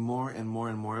 Give me more and more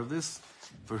and more of this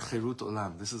for cherut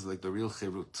olam. This is like the real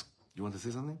cherut. You want to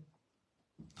say something?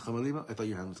 Chamaliba? I thought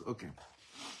your hand was... Okay.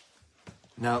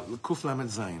 Now, Kuf Lamed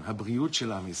Zayin, habriut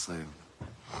shel Am Yisrael.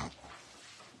 I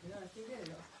think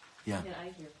Yeah. I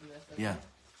hear from this. Okay? Yeah.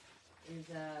 Is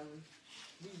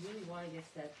we really want to get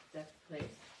to that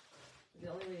place. The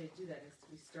only way to do that is to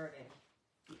be starting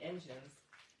the engines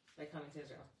by coming to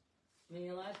Israel. I mean,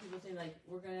 a lot of people say like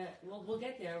we'll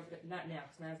get there, but not now,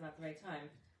 because now is not the right time.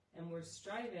 And we're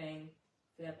striving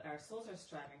for that. Our souls are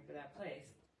striving for that place,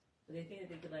 but they think that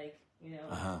they could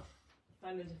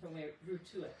find a different route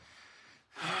to it.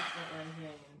 And that's not what I'm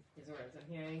hearing in his words. I'm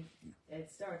hearing it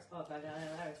starts by the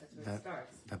that's where it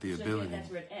starts. That the So ability. again,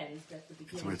 that's where it ends. That's the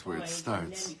beginning That's where it point,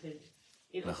 starts. And then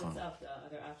it opens up the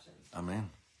other options. אמן.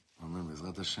 אמן,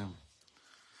 בעזרת השם.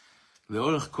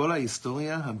 לאורך כל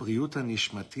ההיסטוריה, הבריאות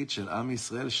הנשמתית של עם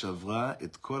ישראל שברה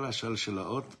את כל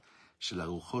השלשלאות של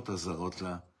הרוחות הזרות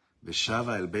לה,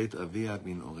 ושבה אל בית אביה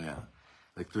מנעוריה.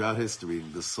 Like throughout history,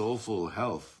 the soulful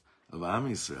health of Am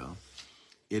Yisrael,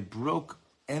 it broke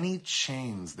any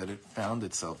chains that it found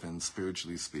itself in,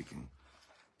 spiritually speaking.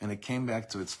 And it came back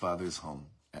to its father's home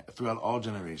throughout all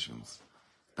generations.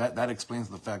 That explains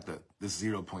the fact that this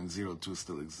 0.02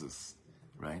 still exists,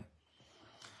 right?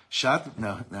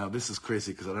 Now this is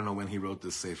crazy because I don't know when he wrote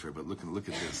this sefer, but look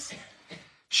at this.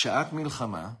 Sha'at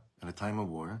milchama, at a time of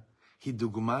war, היא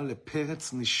דוגמה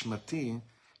לפרץ נשמתי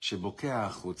שבוקע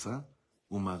החוצה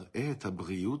ומראה את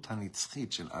הבריאות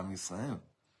הנצחית של עם ישראל.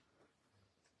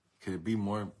 Could it be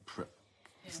more...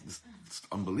 It's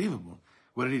unbelievable.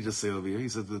 What did he just say over here? He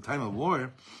said the time of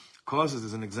war causes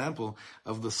as an example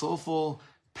of the soulful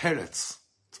peretz.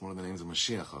 It's one of the names of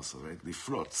Mashiach also, right?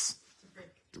 Lifrotz.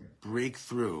 To break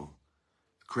through,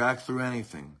 crack through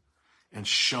anything, and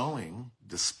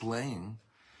displaying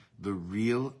the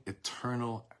real,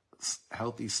 eternal,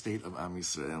 healthy state of Am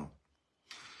Yisrael.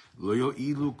 Lo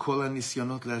yo'ilu kol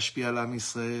hanisyonot להשפיע על Am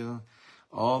Yisrael.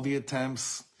 All the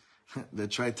attempts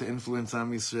that tried to influence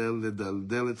Am Yisrael,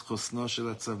 לדלדל את חוסנו של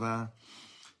הצבא,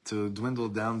 to dwindle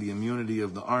down the immunity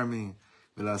of the army,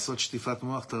 ולעשות שטיפת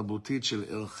מוח תרבותית של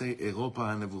ערכי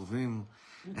אירופה הנבובים,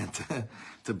 and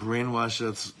to brainwash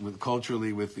us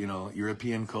culturally with,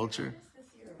 European culture.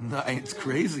 No, it's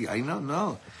crazy. I know,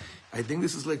 no. I think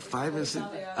this is like 5 or 6...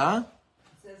 Huh?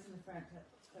 It says in the front,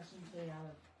 question 3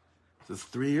 out. It's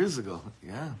 3 years ago.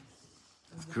 Yeah.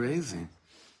 It's crazy.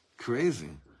 Crazy.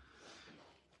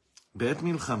 בעת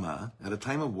מלחמה, at a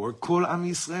time of war, כל עם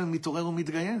ישראל מתעורר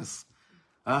ומתגייס.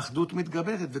 האחדות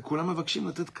מתגברת, וכולם מבקשים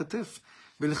לתת כתף,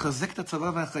 ולחזק את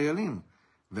הצבא והחיילים.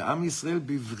 ועם ישראל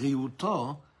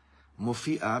בבריאותו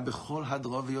מופיעה בכל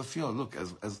הדרו ויופיו. Look,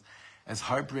 as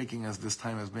heartbreaking as this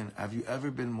time has been, have you ever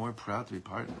been more proud to be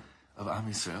part of Am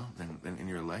Yisrael than in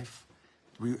your life?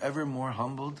 Were you ever more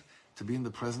humbled to be in the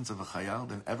presence of a chayal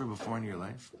than ever before in your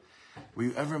life? Were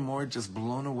you ever more just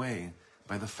blown away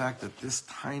by the fact that this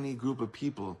tiny group of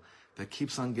people that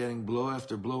keeps on getting blow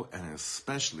after blow, and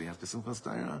especially after Simchas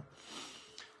Torah,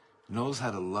 knows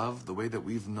how to love the way that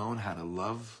we've known how to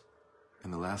love in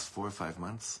the last 4 or 5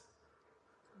 months?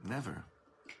 Never.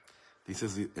 He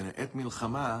says, in Et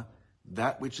Milchama,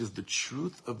 that which is the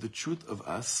truth of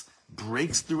us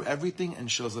breaks through everything and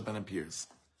shows up and appears.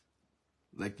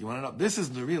 Like, you want to know? This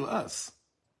is the real us.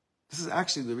 This is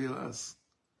actually the real us.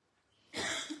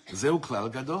 Zeu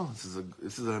klal gadol.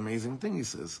 This is an amazing thing, he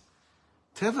says.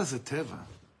 Teva ze teva.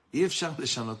 A'i efshar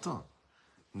leshanoto.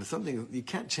 And something, you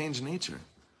can't change nature.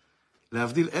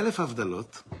 להבדיל 1000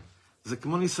 הבדלות, זה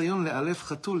כמו ניסיון לאלף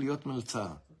חתול להיות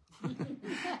מלצר.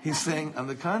 He's saying, on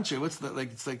the contrary, what's that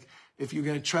like? It's like, if you're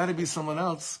going to try to be someone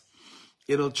else,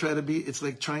 it's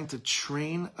like trying to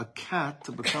train a cat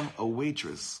to become a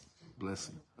waitress. bless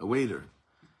you, a waiter.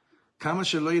 כמה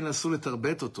שלא ינסו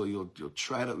לתרבט אותו, you'll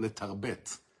try to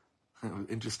לתרבט.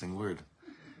 Interesting word.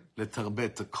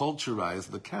 לתרבט, to culturize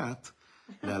the cat,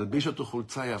 להלביש אותו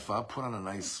חולצה יפה, put on a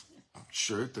nice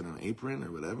shirt and an apron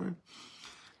or whatever,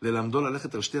 ללמדו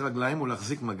ללכת על שתי רגליים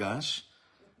ולהחזיק מגש.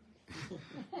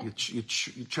 You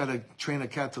try to train a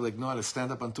cat to know how to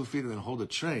stand up on 2 feet and then hold a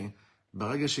tray.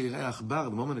 ברגע שיראה עכבר,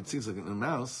 the moment it sees a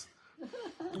mouse,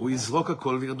 הוא יזרוק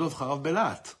הכל וירדוף אחריו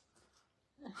בלהט.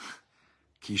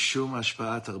 כי שום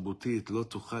השפעה תרבותית לא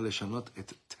תוכל לשנות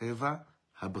את טבע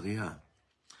הבריאה,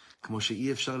 כמו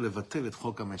שאי אפשר לבטל את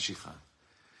חוק המשיכה.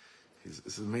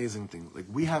 It's an amazing thing.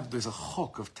 There's a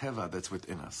chok of teva that's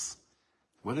within us.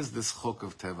 What is this chok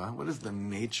of teva? What is the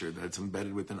nature that's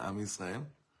embedded within Am Yisrael?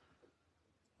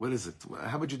 What is it?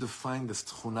 How would you define this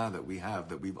tchuna that we have,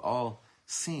 that we've all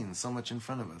seen so much in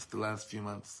front of us the last few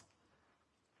months?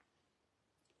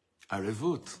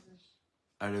 Arevut.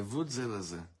 Arevut ze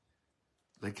leze.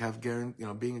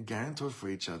 Being a guarantor for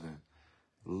each other.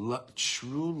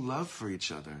 True love for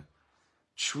each other.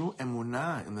 True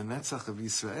emunah in the Netzach of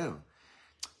Yisrael.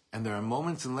 And there are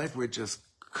moments in life where it just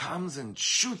comes and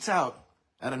shoots out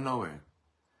of nowhere.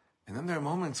 And then there are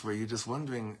moments where you're just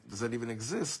wondering, does that even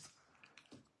exist?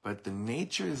 But the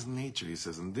nature is nature, he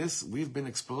says. And this, we've been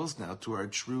exposed now to our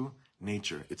true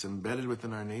nature. It's embedded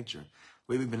within our nature.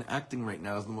 The way we've been acting right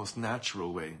now is the most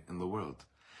natural way in the world.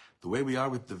 The way we are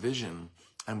with division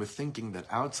and with thinking that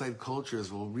outside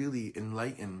cultures will really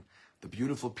enlighten the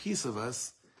beautiful piece of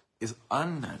us is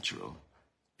unnatural.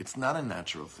 It's not a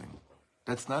natural thing.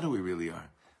 That's not who we really are.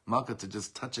 Malka, to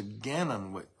just touch again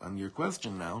on your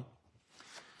question now,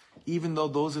 even though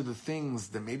those are the things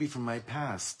that maybe from my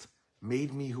past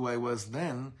made me who I was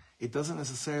then, it doesn't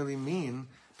necessarily mean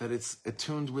that it's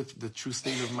attuned with the true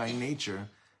state of my nature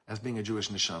as being a Jewish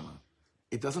neshama.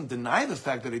 It doesn't deny the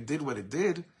fact that it did what it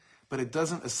did, but it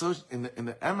doesn't associate, in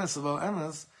the emes of all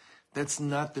emes, that's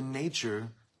not the nature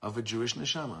of a Jewish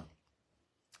neshama.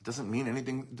 It doesn't mean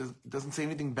anything, it doesn't say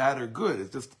anything bad or good.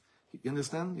 It's just, you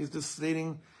understand? He's just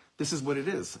stating, this is what it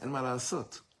is, and ma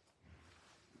la'asot.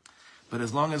 But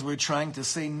as long as we're trying to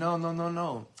say, no,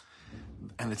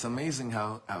 and it's amazing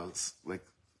how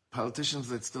politicians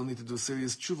that still need to do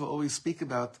serious tshuva always speak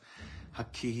about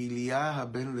hakihiliyah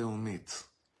haben-leumit.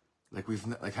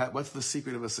 What's the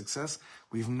secret of a success?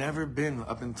 We've never been,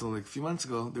 up until a few months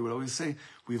ago, they would always say,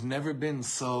 we've never been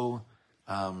so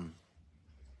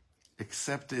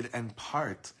accepted and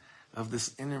part of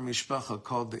this inner mishpacha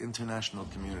called the international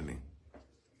community.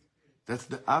 That's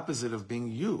the opposite of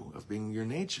being you, of being your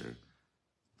nature.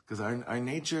 Because our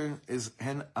nature is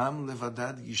hen am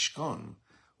levadad yishkon,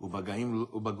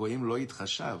 ubagoyim lo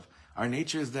yitchashav. Our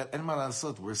nature is that en ma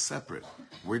la'asot, we're separate,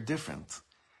 we're different.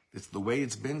 It's the way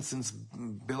it's been since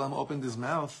Bilam opened his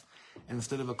mouth, and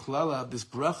instead of a klala, this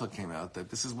bracha came out, that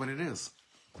this is what it is.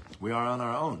 We are on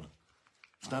our own.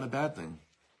 It's not a bad thing.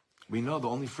 We know the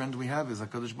only friend we have is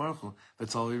HaKadosh Baruch Hu.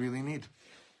 That's all we really need.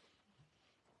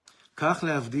 Kach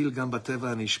lehavdil gam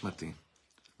bateva anishmati.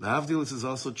 Lehavdil, this is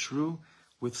also true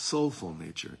with soulful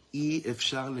nature. I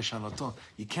efshar leshanoto.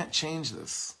 You can't change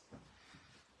this.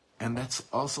 And that's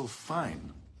also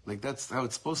fine. That's how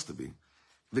it's supposed to be.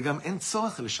 V'gam en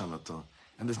tzorach leshanoto.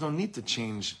 And there's no need to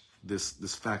change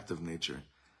this fact of nature.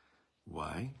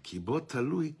 Why? Ki bo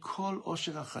talui kol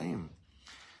osher hachaim.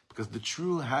 Because the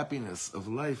true happiness of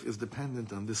life is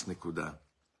dependent on this nekuda.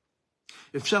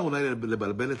 אפשר אולי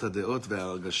לבלבל את הדעות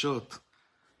והרגשות,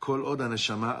 כל עוד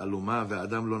הנשמה עלומה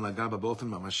והאדם לא נגע בה באופן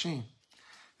ממשי.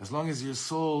 As long as your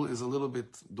soul is a little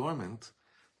bit dormant,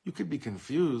 you could be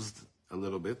confused a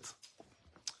little bit.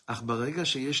 אך ברגע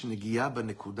שיש נגיעה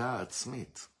בנקודה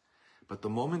העצמית, but the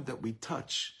moment that we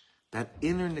touch that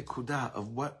inner nekuda of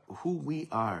who we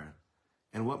are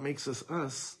and what makes us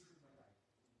us,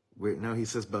 now he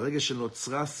says, ברגע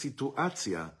שנוצרה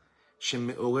סיטואציה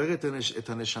שמעוררת את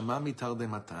הנשמה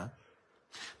מתרדמתה,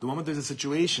 the moment there's a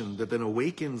situation that then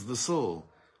awakens the soul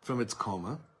from its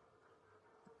coma,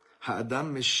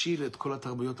 האדם משיל את כל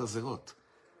התרבויות הזרות.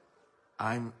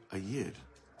 I'm a yid.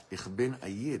 Ich bin a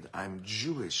yid. I'm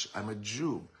Jewish. I'm a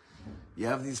Jew. You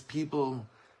have these people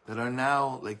that are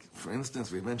now, for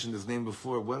instance, we've mentioned his name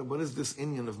before. What is this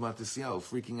Inyan of Matisyahu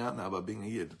freaking out now about being a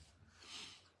yid?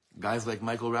 Guys like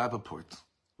Michael Rappaport.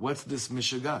 What's this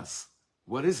Mishigas?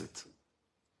 What is it?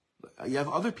 You have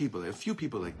other people, a few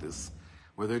people like this,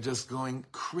 where they're just going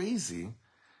crazy,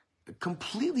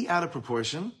 completely out of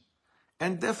proportion,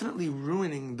 and definitely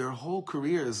ruining their whole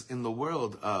careers in the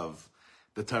world of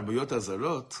the Tarbuyot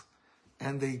Azarot,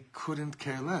 and they couldn't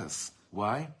care less.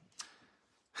 Why?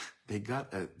 They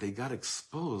got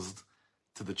exposed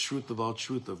to the truth of all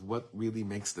truth of what really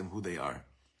makes them who they are.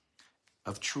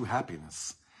 of true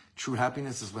happiness. True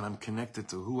happiness is when I'm connected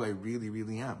to who I really,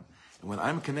 really am. And when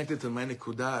I'm connected to my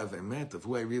nekuda of emet, of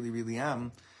who I really, really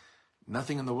am,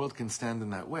 nothing in the world can stand in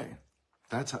that way.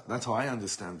 That's how I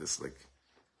understand this, like,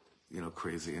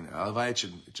 crazy. And Alvai, it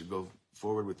should go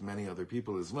forward with many other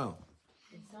people as well.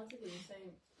 It sounds like what you're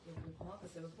saying, with Malka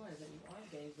said before, is that you are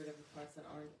getting rid of the parts that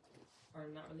are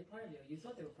not really part of you. You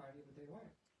thought they were part of you, but they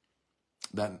weren't.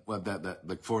 That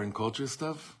like foreign culture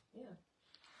stuff? Yeah.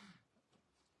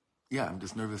 Yeah, I'm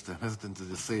just hesitant to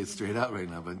just say it straight out right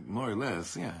now, but more or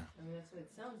less, yeah. I mean, that's what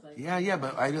it sounds like. Yeah,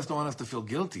 but I just don't want us to feel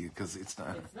guilty, because it's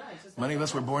not. It's not. It's just Many of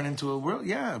us were born into a world,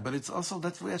 yeah, but it's also,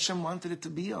 that's the way Hashem wanted it to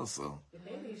be also. If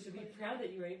anything, you should be proud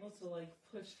that you were able to, like,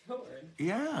 push forward.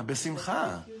 Yeah,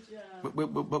 besimcha.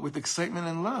 But with excitement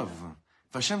and love.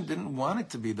 If Hashem didn't want it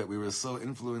to be that we were so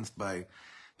influenced by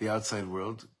the outside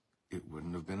world, it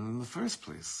wouldn't have been in the first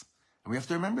place. And we have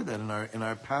to remember that in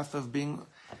our path of being.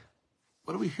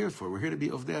 What are we here for? We're here to be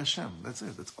Ovdei Hashem. That's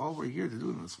it. That's all we're here to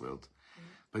do in this world.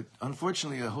 But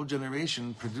unfortunately, a whole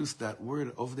generation produced that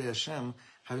word, Ovdei Hashem,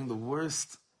 having the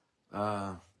worst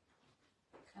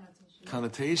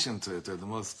connotation to it, or the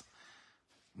most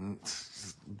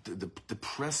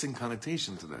depressing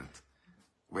connotation to that.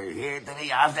 We're here to be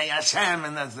Ovdei Hashem,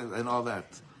 and all that.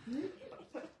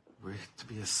 We're to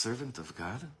be a servant of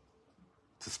God?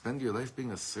 To spend your life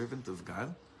being a servant of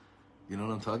God? You know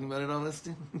what I'm talking about, it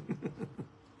honesty?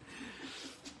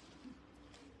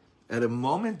 At a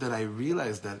moment that I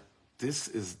realized that this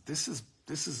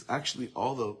is actually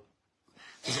all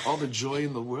the joy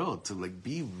in the world, to like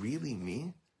be really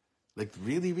me, like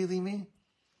really, really me.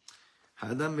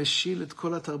 האדם משיל את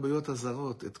כל התרבויות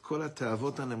הזרות, את כל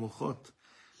התאוות הנמוכות,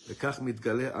 וכך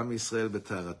מתגלה עם ישראל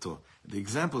בטהרתו. The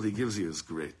example he gives you is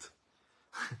great.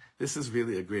 This is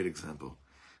really a great example.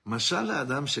 משל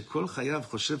לאדם שכל חייו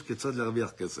חושב כיצד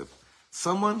להרוויח כסף.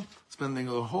 Someone spending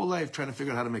a whole life trying to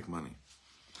figure out how to make money.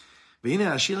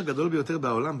 והנה העשיר הגדול ביותר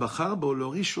בעולם בחר בו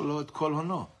להורישו לו את כל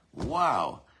הונו.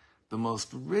 Wow. The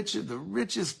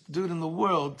richest dude in the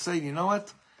world saying, you know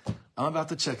what? I'm about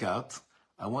to check out.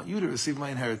 I want you to receive my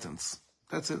inheritance.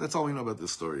 That's it. That's all we know about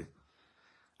this story.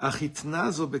 אך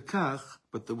התנה זו בכך,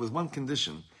 but there was one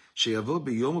condition, שיבוא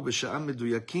ביום ובשעה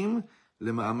מדויקים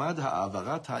למעמד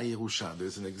העברת הירושה.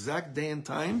 There's an exact day and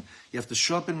time. You have to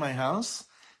show up in my house,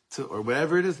 or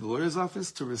wherever it is, the lawyer's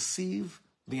office, to receive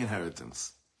the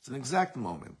inheritance. It's an exact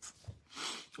moment.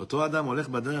 אותו אדם הולך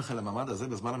בדרך אל המעמד הזה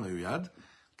בזמן המיועד.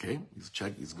 Okay,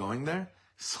 he's going there.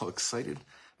 He's so excited.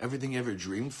 Everything he ever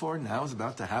dreamed for now is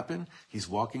about to happen. He's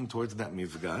walking towards that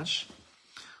mifgash.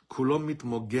 כולו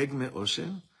מתמוגג מאושר.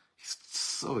 He's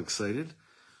so excited.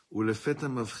 ולפתע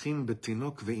מבחין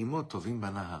בתינוק ואימו טובעים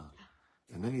בנהר.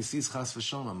 And then he sees chas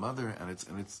v'sholom, a mother and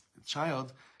its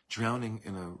child drowning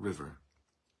in a river.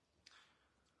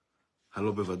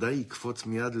 הלא בוודאי יקפוץ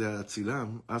מיד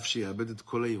להצילם, אף שיאבד את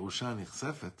כל הירושה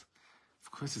הנכספת.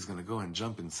 Of course he's going to go and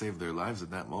jump and save their lives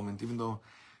at that moment, even though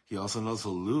he also knows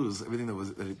he'll lose everything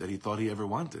that he thought he ever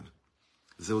wanted.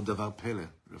 זהו דבר פלא,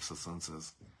 Rav Sasson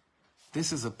says.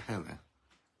 This is a pele.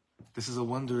 This is a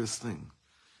wondrous thing.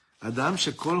 אדם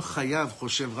שכל חייו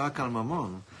חושב רק על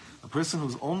ממון, a person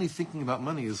who's only thinking about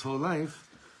money his whole life,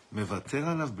 מוותר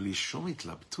עליו בלי שום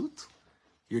התלבטות?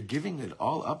 You're giving it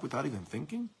all up without even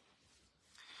thinking?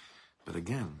 But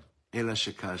again, אלא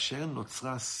שכאשר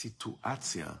נוצרה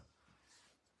סיטואציה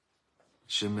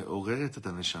שמעוררת את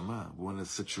הנשמה, when a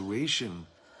situation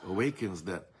awakens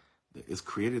that is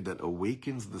created that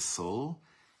awakens the soul,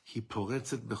 היא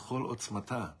פורצת בכל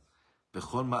עוצמתה.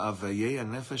 בכל מאוויי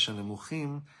הנפש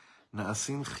הנמוכים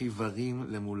נעשים חיוורים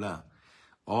למולה.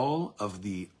 All of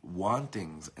the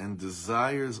wantings and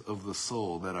desires of the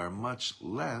soul that are much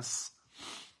less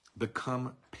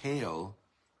become pale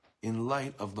in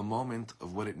light of the moment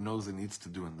of what it knows it needs to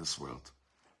do in this world.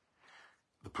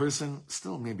 The person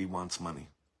still maybe wants money,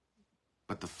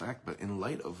 but in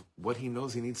light of what he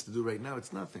knows he needs to do right now,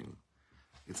 it's nothing.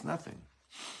 It's nothing.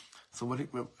 So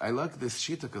I like this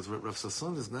shita because Rav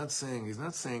Sasson is not saying, he's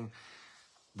not saying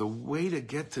the way to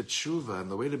get to tshuva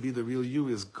and the way to be the real you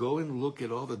is go and look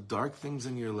at all the dark things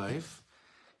in your life,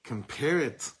 compare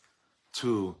it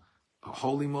to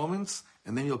holy moments,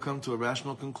 and then you'll come to a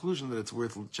rational conclusion that it's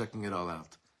worth checking it all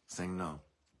out. Saying no.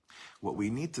 What we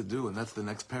need to do, and that's the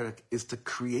next parak, is to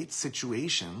create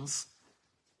situations,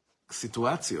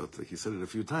 situatiot, like he said it a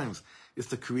few times, is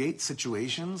to create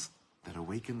situations that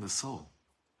awaken the soul.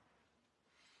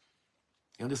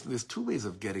 You know, there's two ways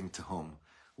of getting to home.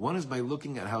 One is by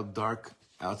looking at how dark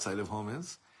outside of home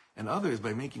is, and other is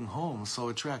by making home so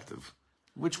attractive.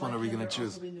 Which one are we going to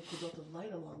choose? Why can't there also be nekudat of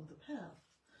light along the path?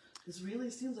 This really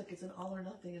seems like it's an all or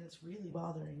nothing, and it's really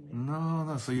bothering me.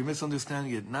 No. So you're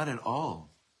misunderstanding it. Not at all.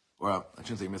 Or I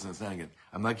shouldn't say misunderstanding it.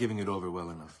 I'm not giving it over well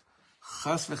enough.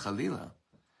 Chas v'chalila.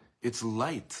 It's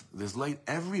light. There's light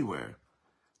everywhere.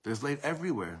 There's light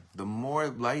everywhere. The more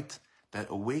light that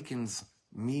awakens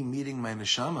me meeting my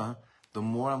neshama, the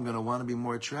more I'm going to want to be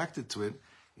more attracted to it,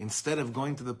 instead of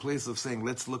going to the place of saying,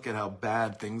 let's look at how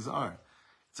bad things are.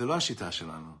 It's a lo shita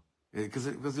shelanu.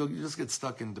 Because you just get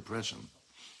stuck in depression,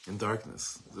 in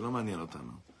darkness. Ze lo ma'nien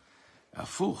otanu.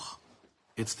 Afuch.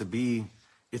 It's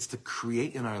to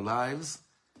create in our lives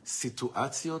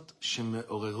situaziot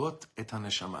sheme'orerot et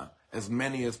haneshama, as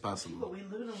many as possible. But we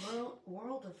live in a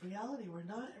world of reality where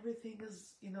not everything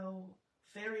is,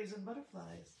 fairies and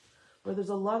butterflies. Where there's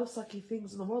a lot of sucky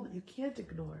things in the world that you can't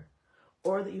ignore.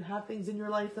 Or that you have things in your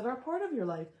life that are part of your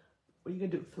life. What are you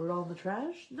going to do? Throw it all in the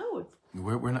trash? No.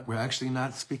 We're actually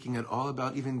not speaking at all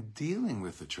about even dealing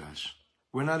with the trash.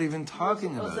 We're not even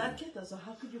talking about it. So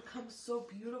how could you come so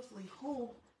beautifully home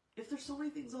if there's so many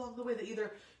things along the way that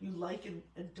either you like and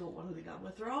don't want to be gone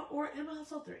with, throw out, or in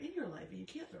your life and you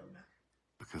can't throw them out?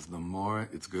 Because the more,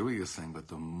 it's good what you're saying, but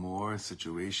the more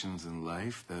situations in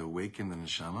life that awaken the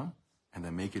neshama and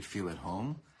that make it feel at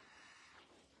home,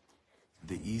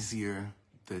 the easier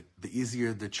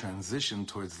the transition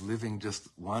towards living just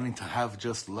wanting to have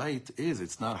just light is.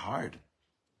 It's not hard.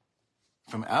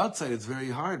 From outside, it's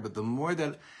very hard, but the more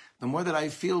that I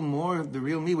feel more the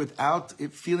real me without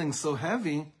it feeling so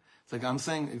heavy, it's like I'm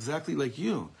saying exactly like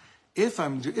you. If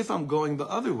I'm going the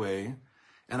other way,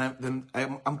 and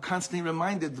I'm constantly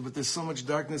reminded that there's so much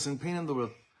darkness and pain in the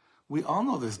world. We all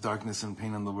know there's darkness and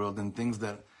pain in the world and things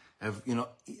that have,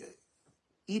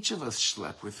 each of us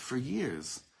slept with for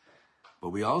years. But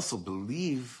we also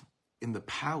believe in the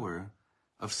power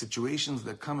of situations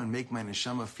that come and make my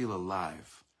neshama feel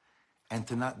alive. And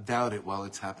to not doubt it while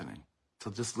it's happening.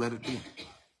 To just let it be.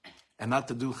 And not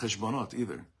to do cheshbonot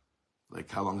either.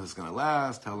 Like, how long is it going to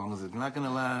last? How long is it not going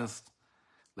to last?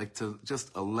 Like, to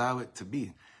just allow it to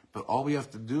be. But all we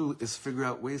have to do is figure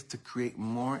out ways to create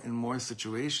more and more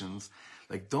situations.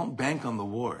 Like, don't bank on the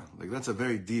war. Like, that's a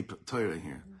very deep Torah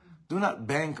here. Do not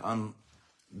bank on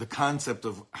the concept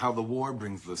of how the war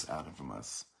brings this out from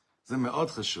us. Ze me'od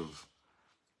chashuv.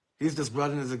 He's just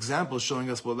brought in his example showing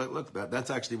us, well, look, that's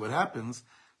actually what happens,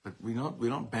 but we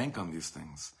don't bank on these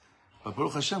things. But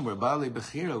Baruch Hashem, we're Baalei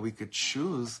Bechira, we could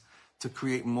choose to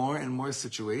create more and more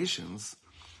situations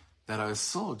that our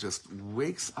soul just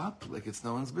wakes up like it's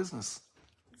no one's business.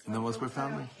 In the most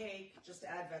profound way. Cake, just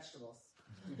add vegetables.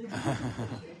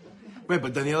 Right,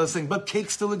 but Daniela is saying, but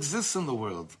cake still exists in the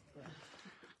world.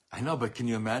 I know, but can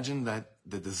you imagine that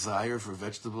the desire for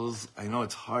vegetables, I know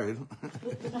it's hard,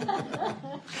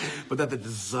 but that the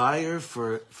desire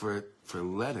for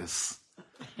lettuce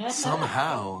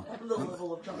somehow,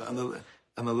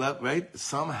 on the left, right?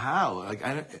 Somehow, like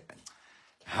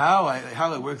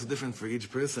how it works different for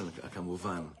each person,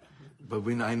 kamuvan. But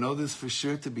I know this for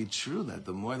sure to be true, that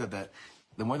the more that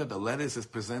the lettuce is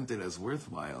presented as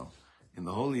worthwhile in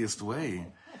the holiest way,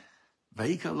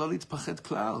 don't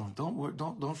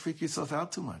freak yourself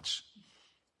out too much.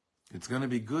 It's going to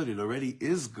be good. It already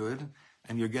is good,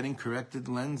 and you're getting corrected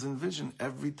lens and vision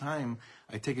every time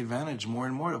I take advantage more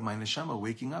and more of my neshama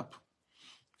waking up.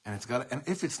 And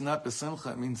if it's not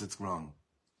besimcha, it means it's wrong.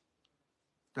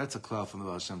 That's a klal from the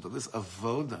Baal Shem Tov. This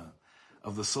avoda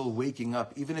of the soul waking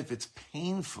up, even if it's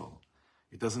painful,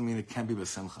 it doesn't mean it can't be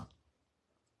besimcha.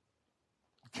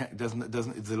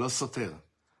 It's a lo soter.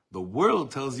 The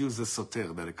world tells you it's a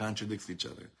soter, that it contradicts each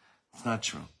other. It's not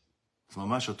true. It's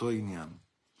mamash oto inyan.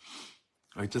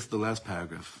 All right, just the last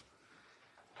paragraph.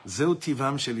 Zeu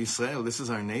tivam shel Yisrael. This is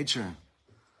our nature.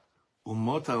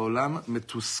 Umot ha'olam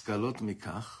metuskalot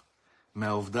mikach,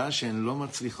 מהעובדה שהן לא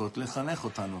מצליחות לחנך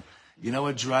אותנו. You know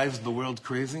what drives the world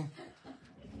crazy?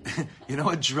 You know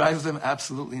what drives them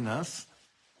absolutely nuts?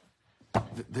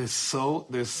 They're so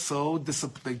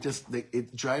disciplined.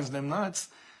 It drives them nuts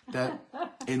that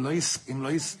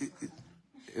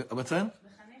what's that?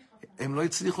 הם לא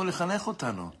הצליחו לחנך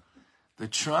אותנו. They're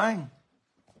trying.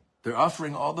 They're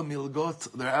offering all the milgot.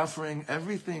 They're offering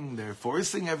everything. They're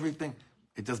forcing everything.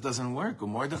 It just doesn't work.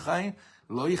 ומרדכי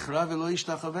לא יכרע ולא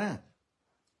ישתחווה.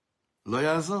 לא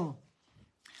יעזור.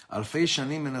 אלפי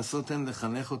שנים מנסות הן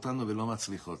לחנך אותנו ולא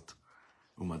מצליחות.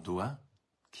 ומדוע?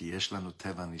 כי יש לנו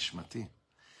טבע נשמתי.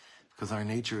 Because our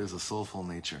nature is a soulful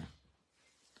nature.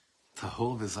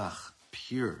 טהור וזך,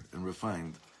 pure and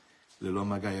refined. ללא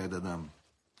מגע יד אדם.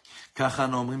 ככה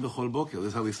אנו אומרים בכל בוקר.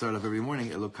 This is how we start off every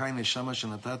morning. אלוקי נשמה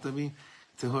שנתת בי,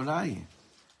 טהורה היא.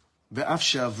 ואף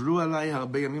שעברו עליי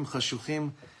הרבה ימים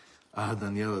חשוכים,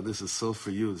 Daniela, this is so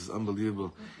for you. This is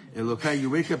unbelievable. Elokai, you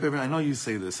wake up every I know you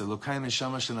say this. Elokai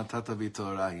neshama shenatata bi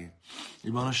torahi.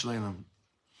 Ribono shleim.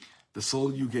 The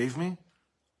soul you gave me,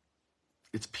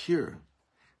 it's pure.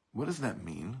 What does that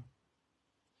mean?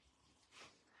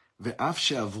 ואף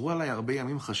שעברו עליי הרבה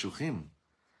ימים חשוכים,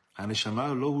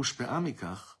 הנשמה לא הושפעה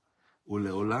מכך,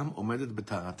 ולעולם עומדת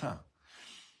בטהרתה.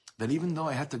 That even though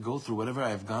I had to go through whatever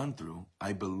I've gone through,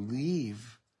 I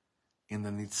believe in the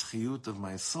nitzchiyut of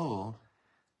my soul,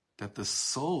 that the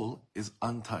soul is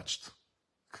untouched.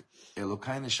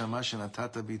 Elokai neshama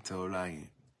shenatata bi teorai.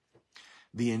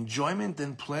 The enjoyment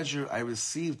and pleasure I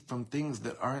received from things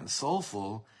that aren't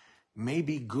soulful may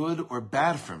be good or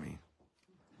bad for me.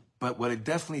 But what it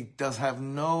definitely does have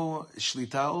no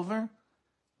shlita over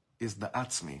is the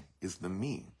atzmi, is the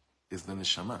me, is the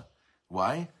neshama.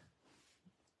 Why?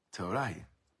 Teorai.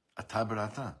 Ata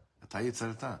barata. Ata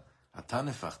yitzarta. Ata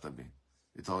nefachta bi.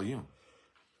 It's all you.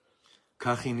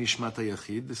 Kachi nishmat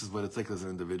hayachid. This is what it's like as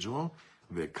an individual.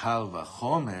 Ve'kal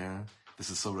v'chomer. This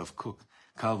is so Rav Kook.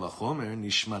 Kal v'chomer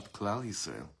nishmat klal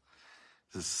Yisrael.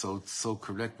 This is so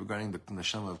correct regarding the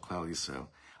neshama of klal Yisrael.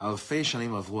 אלפי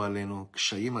שנים עברו עלינו,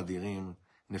 קשיים אדירים,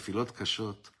 נפילות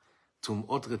קשות,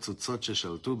 טומאות רצוצות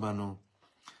ששלטו בנו,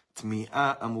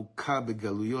 תמיעה עמוקה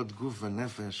בגלויות גוף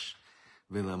ונפש,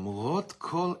 ולמרות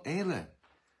כל אלה,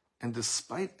 and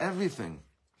despite everything,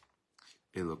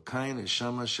 אלוקי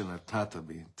נשמה שנתת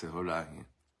בי, טהורה היא.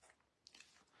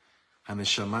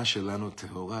 הנשמה שלנו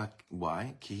טהורה, why?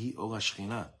 כי היא אור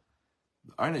השכינה.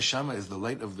 Our neshama is the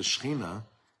light of the Shechina.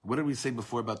 What did we say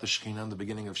before about the Shechina in the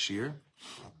beginning of Shir?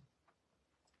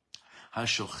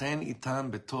 Hashochen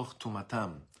itam betoch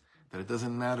tumatam. That it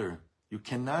doesn't matter. You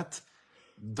cannot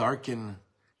darken.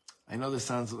 I know this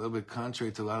sounds a little bit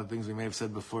contrary to a lot of things we may have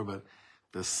said before, but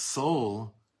the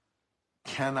soul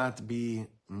cannot be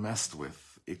messed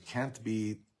with. It can't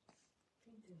be.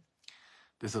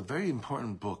 There's a very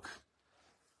important book.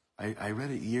 I read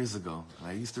it years ago, and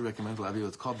I used to recommend it to a lot of people.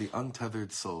 It's called The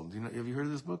Untethered Soul. Have you heard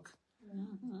of this book?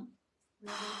 Mm-hmm.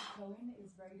 Robert Cohen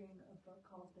is writing a book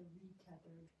called The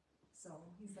Retethered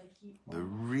Soul. He's like The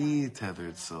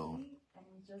Retethered Soul. And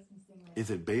he's just missing, like, is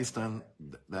it based on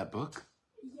that book?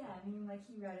 Yeah, I mean, like,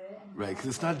 he read it. And right, because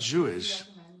it's like, not Jewish. He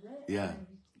recommends it, yeah. And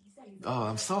he said he's oh,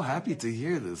 I'm so happy to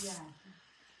hear this.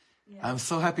 Yeah. Yeah. I'm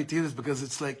so happy to hear this because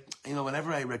it's like,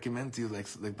 whenever I recommend to you, like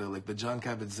the John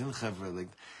Kabat-Zinn Chevra, like,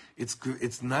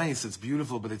 it's nice, it's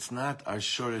beautiful, but it's not our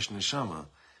shoresh neshama.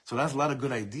 So that's a lot of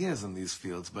good ideas in these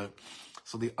fields. But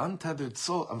so the untethered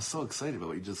soul, I'm so excited about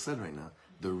what you just said right now.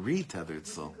 The retethered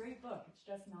soul. It's a great book. It's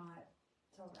just not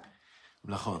Torah.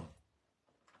 Nachon.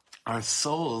 Our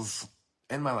souls,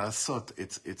 en ma lasot,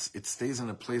 it stays in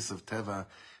a place of teva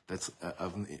that's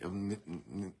of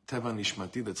teva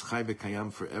nishmati that's chai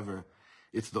v'kayam forever.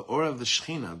 It's the aura of the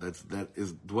Shechina that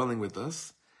is dwelling with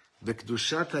us.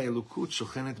 V'kedushat ha'elukut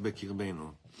shochenet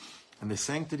bekirbeinu. And the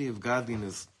sanctity of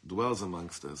godliness dwells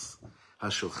amongst us.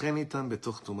 Hashochen itam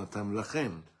betoch tumatam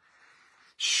lachen.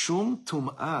 Shum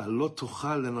tum'ah lo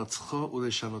tuchal lenotzcho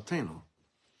uleshanotenu.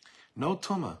 No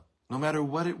tumah, no matter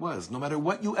what it was, no matter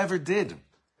what you ever did,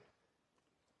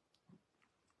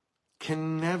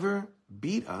 can never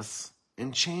beat us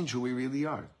and change who we really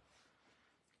are.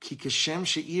 Ki kashem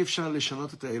she'i efshar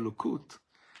leshanot et ha'elukut.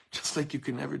 Just like you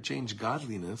can never change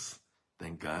godliness,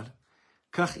 thank God,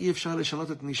 כך אי אפשר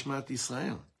לשנות את נשמת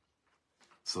ישראל.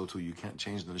 So too, you can't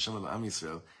change the neshama of Am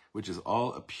Yisrael, which is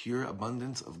all a pure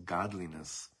abundance of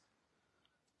godliness.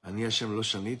 אני השם לא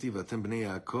שניתי, ואתם בני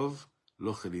יעקב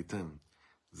לא חליתם.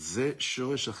 זה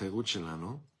שורש החירות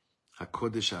שלנו,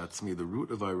 הקודש העצמי. The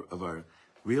root of our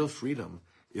real freedom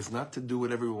is not to do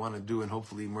whatever we want to do and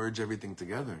hopefully merge everything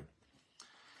together.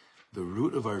 The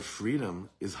root of our freedom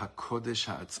is hakodesh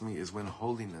ha'atzmi, is when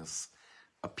holiness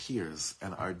appears,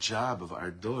 and our job of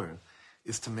our door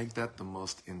is to make that the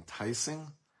most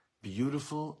enticing,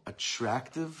 beautiful,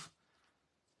 attractive,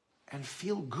 and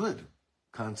feel good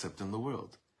concept in the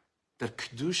world. That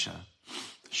kedusha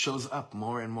shows up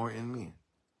more and more in me.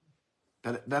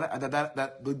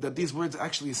 That these words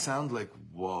actually sound like,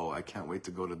 whoa, I can't wait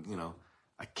to go to,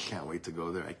 I can't wait to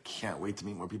go there. I can't wait to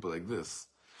meet more people like this.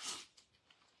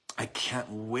 I can't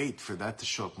wait for that to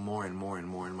show up more and more and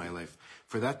more in my life.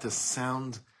 For that to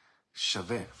sound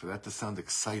shaveh, for that to sound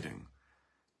exciting.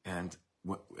 And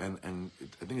I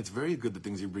think it's very good the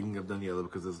things you're bringing up, Daniela,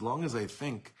 because as long as I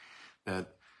think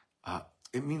that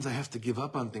it means I have to give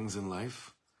up on things in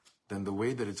life, then the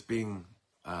way that it's being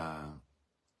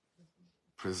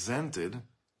presented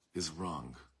is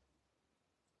wrong.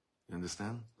 You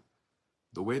understand?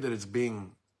 The way that it's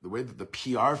being, the way that the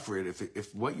PR for it,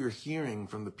 if what you're hearing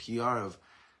from the PR of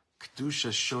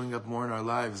Kedusha showing up more in our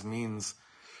lives means,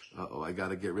 I got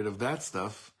to get rid of that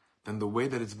stuff, then the way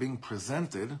that it's being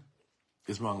presented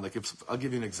is wrong. Like, I'll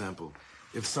give you an example.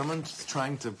 If someone's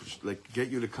trying to get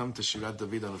you to come to Shirat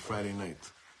David on a Friday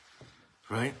night,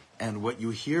 right? And what you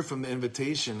hear from the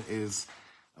invitation is,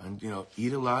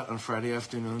 eat a lot on Friday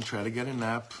afternoon, try to get a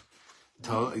nap,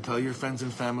 tell your friends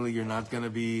and family you're not going to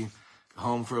be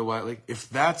home for a while. Like, if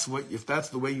that's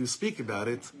the way you speak about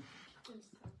it,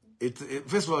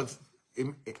 first of all,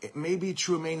 it may be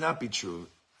true, it may not be true.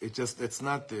 It's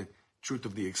not the truth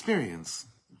of the experience.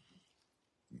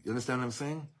 You understand what I'm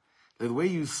saying? The way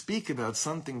you speak about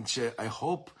something, I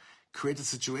hope, creates a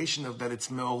situation of that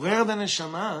it's me'orer the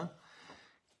neshama,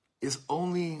 is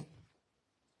only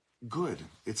good.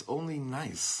 It's only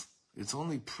nice. It's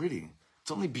only pretty.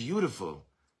 It's only beautiful.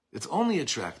 It's only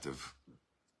attractive.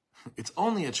 It's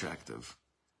only attractive.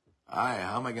 What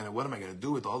am I gonna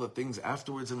do with all the things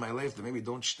afterwards in my life that maybe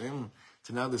don't stem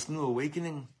to now this new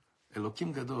awakening?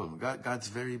 Elokim Gadol. God's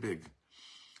very big.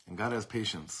 And God has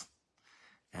patience.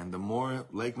 And the more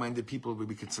like-minded people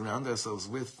we can surround ourselves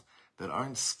with that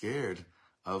aren't scared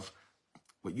of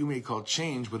what you may call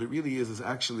change, what it really is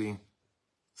actually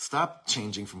stop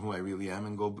changing from who I really am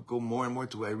and go more and more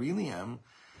to who I really am,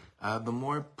 the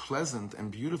more pleasant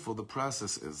and beautiful the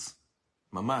process is.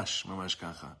 Mamash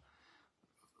kacha.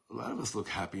 A lot of us look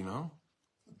happy, no?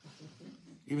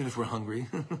 Even if we're hungry.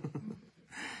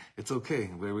 It's okay.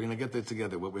 We're going to get there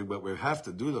together. What we have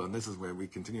to do, though, and this is where we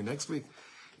continue next week,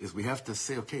 is we have to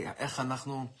say, okay, איך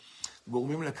אנחנו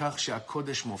גורמים לכך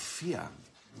שהקודש מופיע?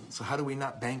 So how do we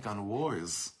not bank on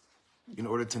wars in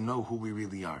order to know who we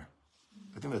really are?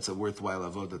 I think that's a worthwhile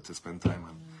avodah to spend time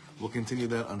on. We'll continue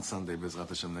that on Sunday, B'ezrat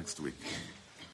Hashem, next week.